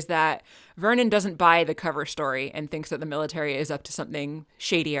to, is that Vernon doesn't buy the cover story and thinks that the military is up to something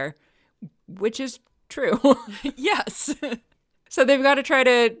shadier, which is true. Yes. So they've got to try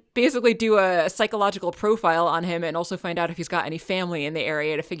to basically do a psychological profile on him and also find out if he's got any family in the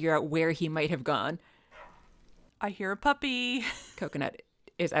area to figure out where he might have gone. I hear a puppy. Coconut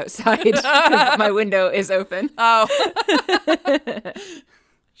is outside. My window is open. Oh.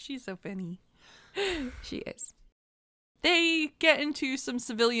 She's so funny. She is. They get into some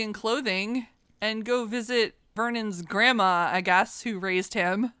civilian clothing and go visit Vernon's grandma, I guess, who raised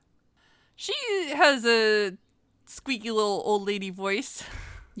him. She has a squeaky little old lady voice.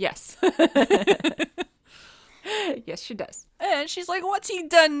 Yes. Yes, she does. And she's like, what's he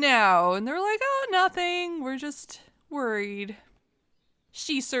done now? And they're like, oh, nothing. We're just worried.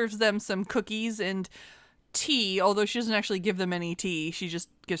 She serves them some cookies and tea, although she doesn't actually give them any tea. She just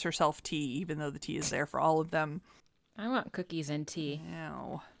gives herself tea, even though the tea is there for all of them. I want cookies and tea.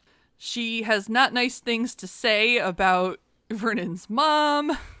 Ow. She has not nice things to say about Vernon's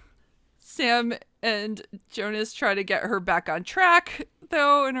mom. Sam and Jonas try to get her back on track,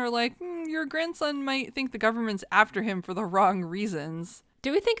 though, and are like, your grandson might think the government's after him for the wrong reasons.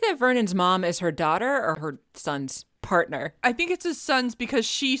 Do we think that Vernon's mom is her daughter or her son's partner? I think it's his son's because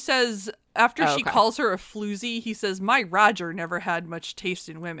she says, after she calls her a floozy, he says, my Roger never had much taste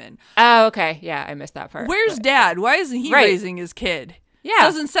in women. Oh, okay. Yeah, I missed that part. Where's Dad? Why isn't he raising his kid? Yeah.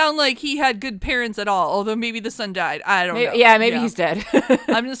 Doesn't sound like he had good parents at all, although maybe the son died. I don't know. Yeah, maybe he's dead.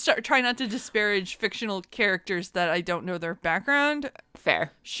 I'm going to try not to disparage fictional characters that I don't know their background.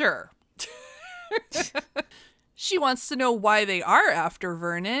 Fair. Sure. She wants to know why they are after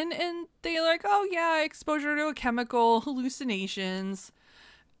Vernon, and they're like, oh yeah, exposure to a chemical, hallucinations.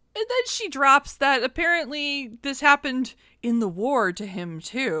 And then she drops that apparently this happened in the war to him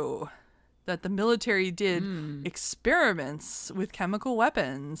too. That the military did experiments with chemical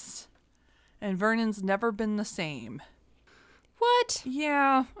weapons. And Vernon's never been the same. What?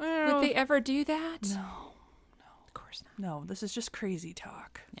 Yeah. Would they ever do that? No. Of course not. No, this is just crazy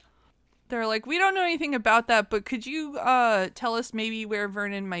talk. No. They're like, we don't know anything about that, but could you tell us maybe where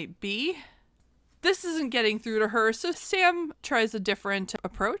Vernon might be? This isn't getting through to her, so Sam tries a different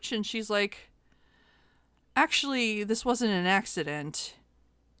approach, and she's like, actually, this wasn't an accident,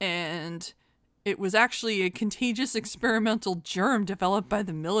 and it was actually a contagious experimental germ developed by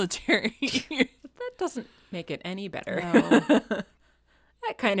the military. That doesn't make it any better. No.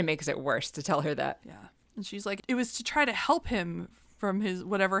 That kind of makes it worse to tell her that. Yeah. And she's like, it was to try to help him from his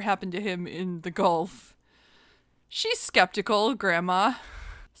whatever happened to him in the Gulf. She's skeptical, Grandma.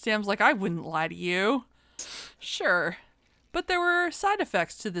 Sam's like, I wouldn't lie to you. Sure. But there were side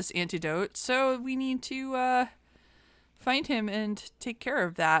effects to this antidote, so we need to find him and take care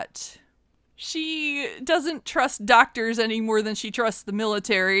of that. She doesn't trust doctors any more than she trusts the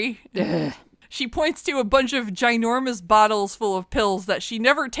military. She points to a bunch of ginormous bottles full of pills that she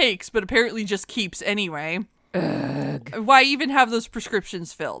never takes, but apparently just keeps anyway. Ugh. Why even have those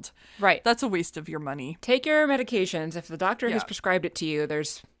prescriptions filled? Right. That's a waste of your money. Take your medications. If the doctor has prescribed it to you,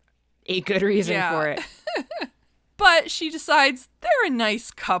 there's a good reason for it. But she decides they're a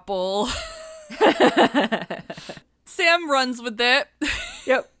nice couple. Sam runs with it.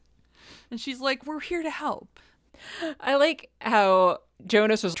 Yep. And she's like, we're here to help. I like how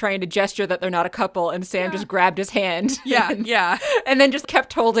Jonas was trying to gesture that they're not a couple, and Sam just grabbed his hand. Yeah. And then just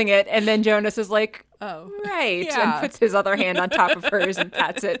kept holding it. And then Jonas is like, Oh. right. Yeah. And puts his other hand on top of hers and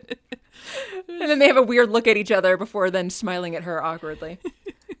pats it. And then they have a weird look at each other before then smiling at her awkwardly.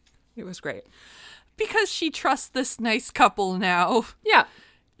 It was great. Because she trusts this nice couple now. Yeah.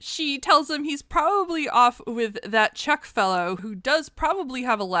 She tells him he's probably off with that Chuck fellow who does probably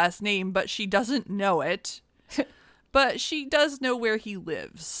have a last name, but she doesn't know it. But she does know where he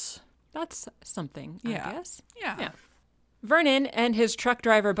lives. That's something, Yeah. I guess. Yeah. Vernon and his truck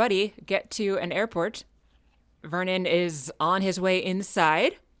driver buddy get to an airport. Vernon is on his way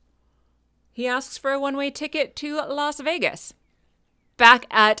inside. He asks for a one-way ticket to Las Vegas. Back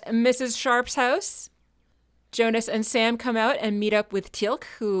at Mrs. Sharp's house, Jonas and Sam come out and meet up with Teal'c,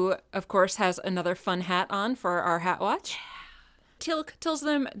 who, of course, has another fun hat on for our hat watch. Teal'c tells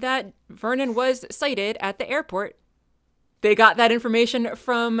them that Vernon was sighted at the airport. They got that information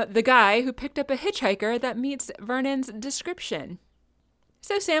from the guy who picked up a hitchhiker that meets Vernon's description.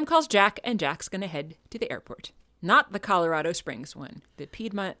 So Sam calls Jack, and Jack's going to head to the airport. Not the Colorado Springs one, the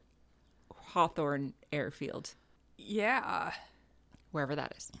Piedmont Hawthorne Airfield, Yeah. wherever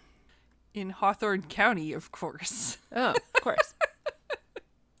that is. In Hawthorne County, of course. Oh, of course.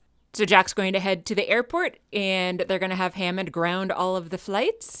 So Jack's going to head to the airport, and they're going to have Hammond ground all of the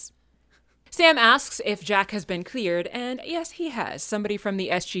flights. Sam asks if Jack has been cleared, and yes, he has. Somebody from the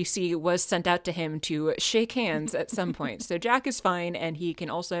SGC was sent out to him to shake hands at some point. So Jack is fine, and he can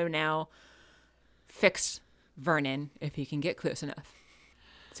also now fix Vernon if he can get close enough.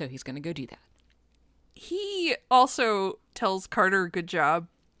 So he's going to go do that. He also tells Carter good job,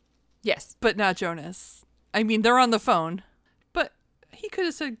 Yes. but not Jonas. I mean, they're on the phone, but he could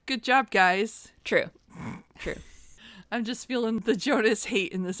have said good job, guys. True. True. I'm just feeling the Jonas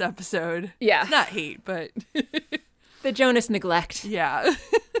hate in this episode. Yeah. Not hate, but The Jonas neglect. yeah.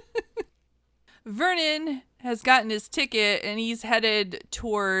 Vernon has gotten his ticket and he's headed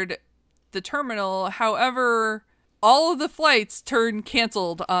toward the terminal. However, all of the flights turn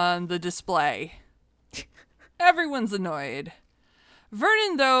canceled on the display. Everyone's annoyed.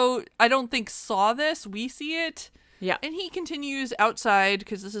 Vernon, though, I don't think saw this. We see it. Yeah. And he continues outside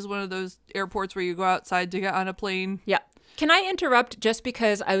because this is one of those airports where you go outside to get on a plane. Yeah. Can I interrupt just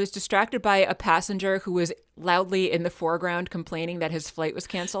because I was distracted by a passenger who was loudly in the foreground complaining that his flight was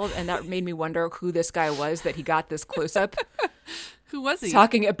canceled, and that made me wonder who this guy was that he got this close-up. Who was he?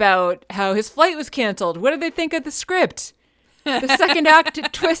 Talking about how his flight was canceled. What did they think of the script? The second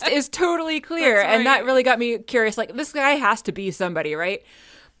act twist is totally clear, That's right. and that really got me curious. Like, this guy has to be somebody, right?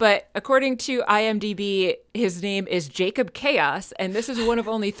 But according to IMDb, his name is Jacob Chaos, and this is one of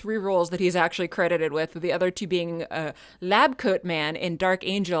only 3 roles that he's actually credited with the other 2 being a lab coat man in Dark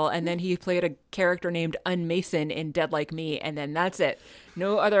Angel, and then he played a character named Unmason in Dead Like Me, and then that's it.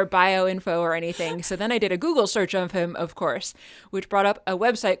 No other bio info or anything. So then I did a Google search of him, of course, which brought up a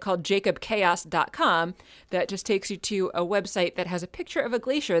website called jacobchaos.com that just takes you to a website that has a picture of a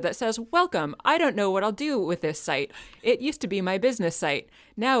glacier that says, "Welcome, I don't know what I'll do with this site. It used to be my business site.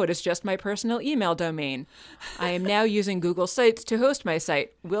 Now it is just my personal email domain. I am now using Google Sites to host my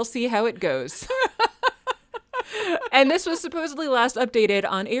site. We'll see how it goes." And this was supposedly last updated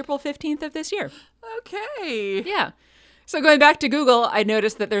on April 15th of this year. Okay. Yeah. So going back to Google, I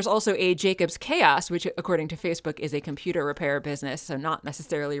noticed that there's also a Jacob's Chaos, which according to Facebook is a computer repair business, so not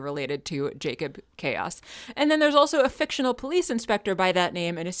necessarily related to Jacob Chaos. And then there's also a fictional police inspector by that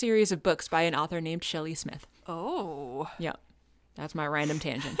name and a series of books by an author named Shelley Smith. Oh. Yeah. That's my random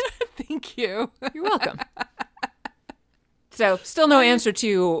tangent. Thank you. You're welcome. So still no answer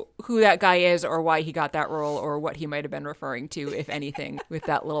to who that guy is or why he got that role or what he might have been referring to, if anything, with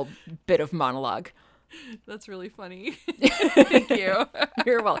that little bit of monologue. That's really funny. Thank you.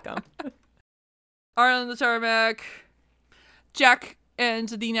 You're welcome. Are on the tarmac. Jack and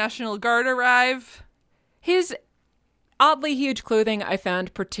the National Guard arrive. His oddly huge clothing I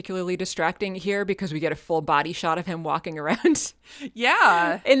found particularly distracting here because we get a full body shot of him walking around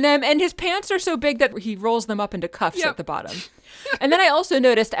Yeah. in them. And his pants are so big that he rolls them up into cuffs Yep. at the bottom. And then I also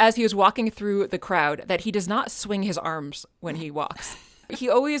noticed as he was walking through the crowd that he does not swing his arms when he walks. He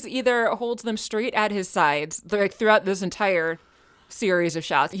always either holds them straight at his sides, like throughout this entire series of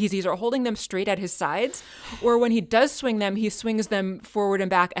shots. He's either holding them straight at his sides, or when he does swing them, he swings them forward and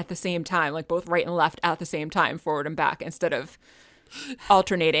back at the same time, like both right and left at the same time, forward and back, instead of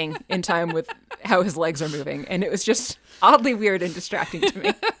alternating in time with how his legs are moving. And it was just oddly weird and distracting to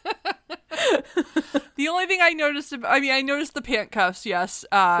me. The only thing I noticed, I noticed the pant cuffs, yes.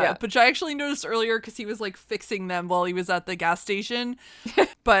 But I actually noticed earlier because he was like fixing them while he was at the gas station.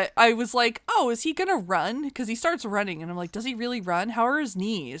 But I was like, oh, is he going to run? Because he starts running and I'm like, does he really run? How are his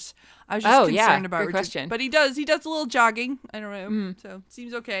knees? I was just concerned about good question. But he does a little jogging. I don't know. So it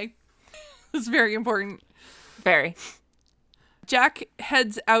seems okay. It's very important. Very. Jack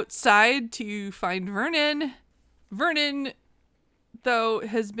heads outside to find Vernon. Vernon, though,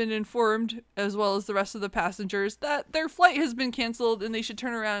 has been informed, as well as the rest of the passengers, that their flight has been canceled and they should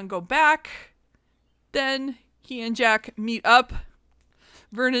turn around and go back. Then he and Jack meet up.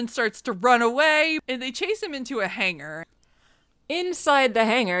 Vernon starts to run away, and they chase him into a hangar. Inside the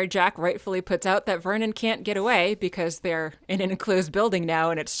hangar, Jack rightfully puts out that Vernon can't get away because they're in an enclosed building now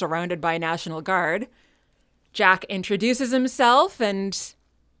and it's surrounded by National Guard. Jack introduces himself and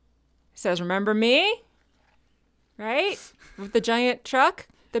says, "Remember me?" Right? With the giant truck,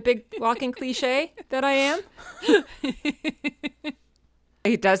 the big walking cliche that I am.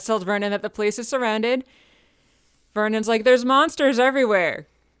 He does tell Vernon that the place is surrounded. Vernon's like, "There's monsters everywhere."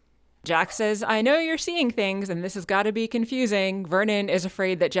 Jack says, "I know you're seeing things, and this has got to be confusing." Vernon is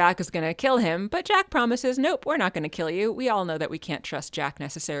afraid that Jack is going to kill him, but Jack promises, "Nope, we're not going to kill you." We all know that we can't trust Jack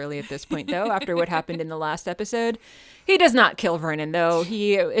necessarily at this point, though, after what happened in the last episode. He does not kill Vernon, though.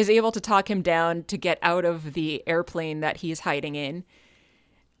 He is able to talk him down to get out of the airplane that he's hiding in,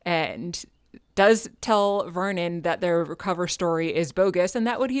 and does tell Vernon that their cover story is bogus and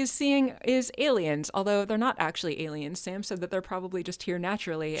that what he's seeing is aliens, although they're not actually aliens. Sam said that they're probably just here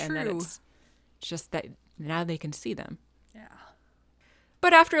naturally. True. And that it's just that now they can see them. Yeah.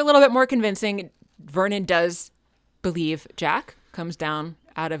 But after a little bit more convincing, Vernon does believe Jack, comes down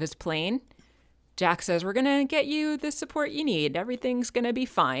out of his plane. Jack says, "We're going to get you the support you need. Everything's going to be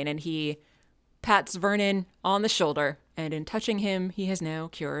fine." And he pats Vernon on the shoulder, and in touching him, he has now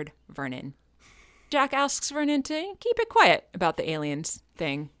cured Vernon. Jack asks Vernon to keep it quiet about the aliens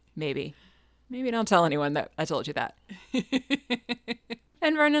thing, maybe. Maybe don't tell anyone that I told you that.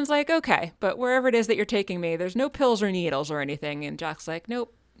 And Vernon's like, "Okay, but wherever it is that you're taking me, there's no pills or needles or anything." And Jack's like,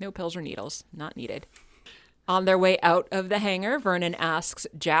 "Nope, no pills or needles, not needed." On their way out of the hangar, Vernon asks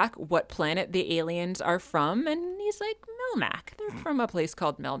Jack what planet the aliens are from, and he's like, "Melmac. They're from a place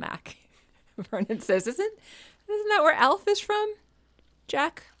called Melmac." Vernon says, Isn't that where Alf is from?"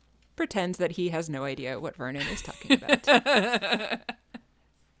 Jack pretends that he has no idea what Vernon is talking about.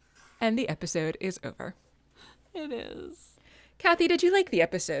 And the episode is over. It is. Kathy, did you like the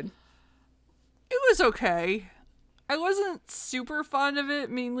episode? It was okay. I wasn't super fond of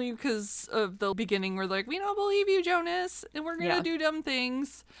it, mainly because of the beginning where like, "We don't believe you, Jonas, and we're going to do dumb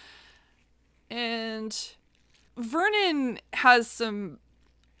things." And Vernon has some,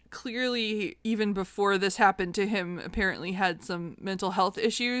 clearly, even before this happened to him, apparently had some mental health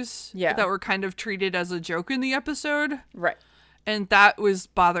issues that were kind of treated as a joke in the episode. Right. And that was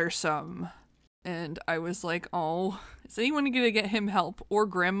bothersome. And I was like, oh, is anyone going to get him help? Or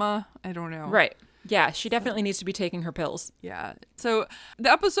grandma? I don't know. Right. Yeah, she definitely needs to be taking her pills. Yeah. So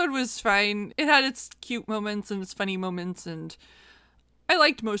the episode was fine. It had its cute moments and its funny moments, and I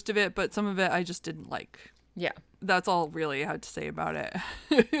liked most of it, but some of it I just didn't like. Yeah. That's all really I had to say about it.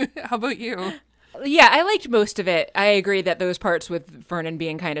 How about you? Yeah, I liked most of it. I agree that those parts with Vernon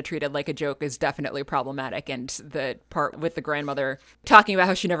being kind of treated like a joke is definitely problematic. And the part with the grandmother talking about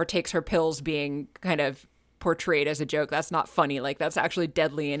how she never takes her pills being kind of portrayed as a joke, that's not funny. Like, that's actually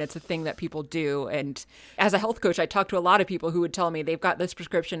deadly, and it's a thing that people do. And as a health coach, I talk to a lot of people who would tell me they've got this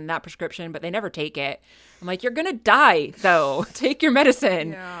prescription and that prescription, but they never take it. I'm like, you're gonna die, though. Take your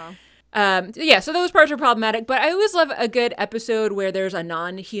medicine. Yeah. So those parts are problematic, but I always love a good episode where there's a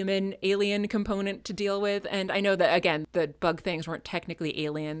non-human alien component to deal with. And I know that, again, the bug things weren't technically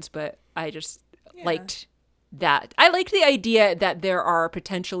aliens, but I just liked that. I liked the idea that there are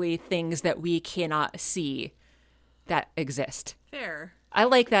potentially things that we cannot see that exist. Fair. I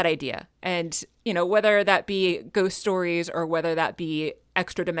like that idea. And, you know, whether that be ghost stories or whether that be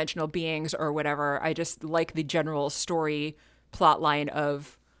extra dimensional beings or whatever, I just like the general story plot line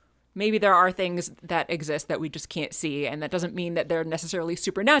of maybe there are things that exist that we just can't see. And that doesn't mean that they're necessarily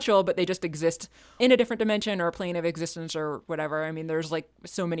supernatural, but they just exist in a different dimension or plane of existence or whatever. I mean, there's like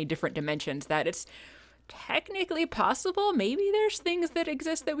so many different dimensions that it's technically possible. Maybe there's things that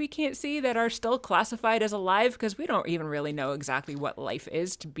exist that we can't see that are still classified as alive, because we don't even really know exactly what life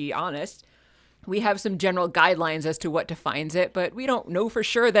is, to be honest. We have some general guidelines as to what defines it, but we don't know for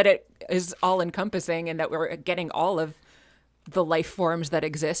sure that it is all encompassing and that we're getting all of the life forms that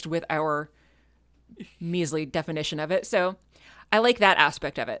exist with our measly definition of it. So I like that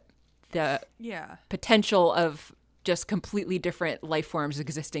aspect of it. The potential of just completely different life forms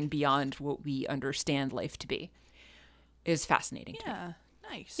existing beyond what we understand life to be is fascinating to me. Yeah.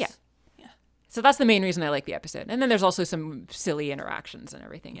 Nice. Yeah. So that's the main reason I like the episode. And then there's also some silly interactions and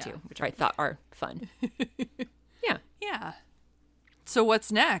everything too, which I thought are fun. Yeah. Yeah. So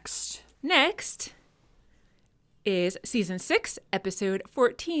what's next? Next is season 6, episode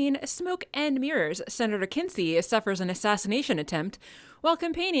 14, Smoke and Mirrors. Senator Kinsey suffers an assassination attempt while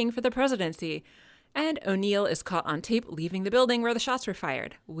campaigning for the presidency, and O'Neill is caught on tape leaving the building where the shots were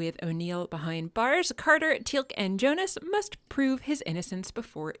fired. With O'Neill behind bars, Carter, Teal'c, and Jonas must prove his innocence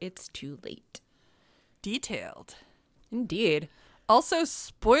before it's too late. Detailed. Indeed. Also,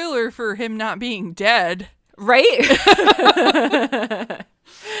 spoiler for him not being dead. Right?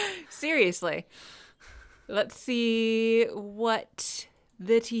 Seriously. Let's see what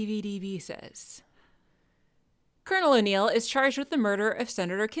the TVDB says. Colonel O'Neill is charged with the murder of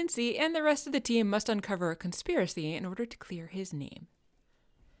Senator Kinsey, and the rest of the team must uncover a conspiracy in order to clear his name.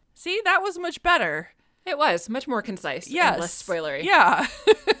 See, that was much better. It was much more concise Yes. and less spoilery. Yeah.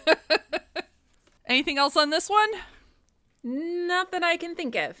 Anything else on this one? Not that I can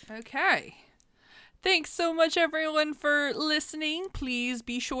think of. Okay. Thanks so much, everyone, for listening. Please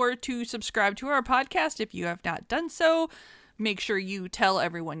be sure to subscribe to our podcast if you have not done so. Make sure you tell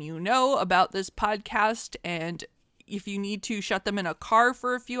everyone you know about this podcast, and if you need to, shut them in a car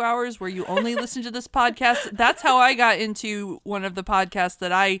for a few hours where you only listen to this podcast. That's how I got into one of the podcasts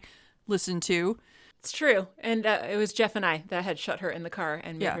that I listened to. It's true. And it was Jeff and I that had shut her in the car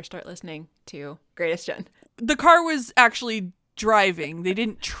and made her start listening to Greatest Gen. The car was actually driving. They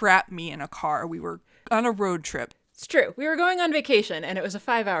didn't trap me in a car. We were on a road trip. It's true. We were going on vacation and it was a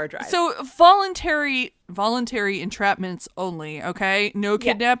 5-hour drive. So voluntary entrapments only, okay? No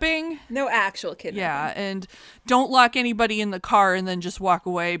kidnapping. No actual kidnapping. Yeah, and don't lock anybody in the car and then just walk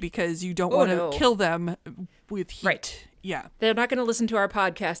away because you don't want to kill them with heat. Right. Yeah. They're not going to listen to our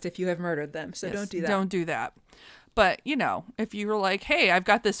podcast if you have murdered them, so Yes, don't do that. Don't do that. But, if you were like, hey, I've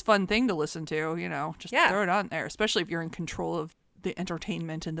got this fun thing to listen to, just throw it on there, especially if you're in control of the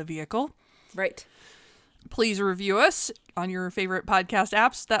entertainment in the vehicle. Right. Please review us on your favorite podcast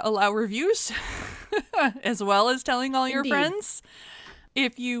apps that allow reviews, as well as telling all your friends.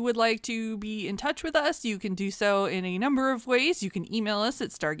 If you would like to be in touch with us, you can do so in a number of ways. You can email us at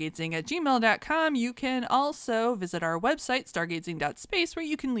stargazing@gmail.com. You can also visit our website, stargazing.space, where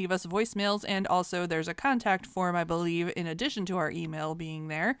you can leave us voicemails. And also there's a contact form, I believe, in addition to our email being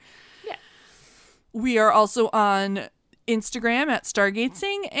there. Yeah. We are also on Instagram at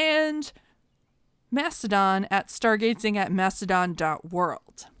stargazing and Mastodon at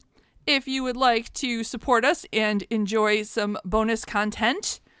stargazing@mastodon.world. If you would like to support us and enjoy some bonus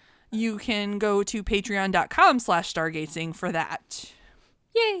content, you can go to patreon.com/stargazing for that.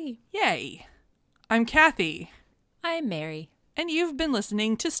 Yay. Yay. I'm Kathy. I'm Mary. And you've been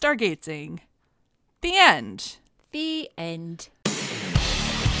listening to Stargazing. The end. The end.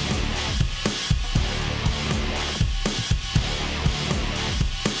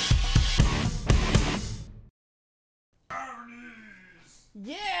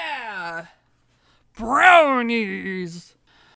 Yeah! Brownies!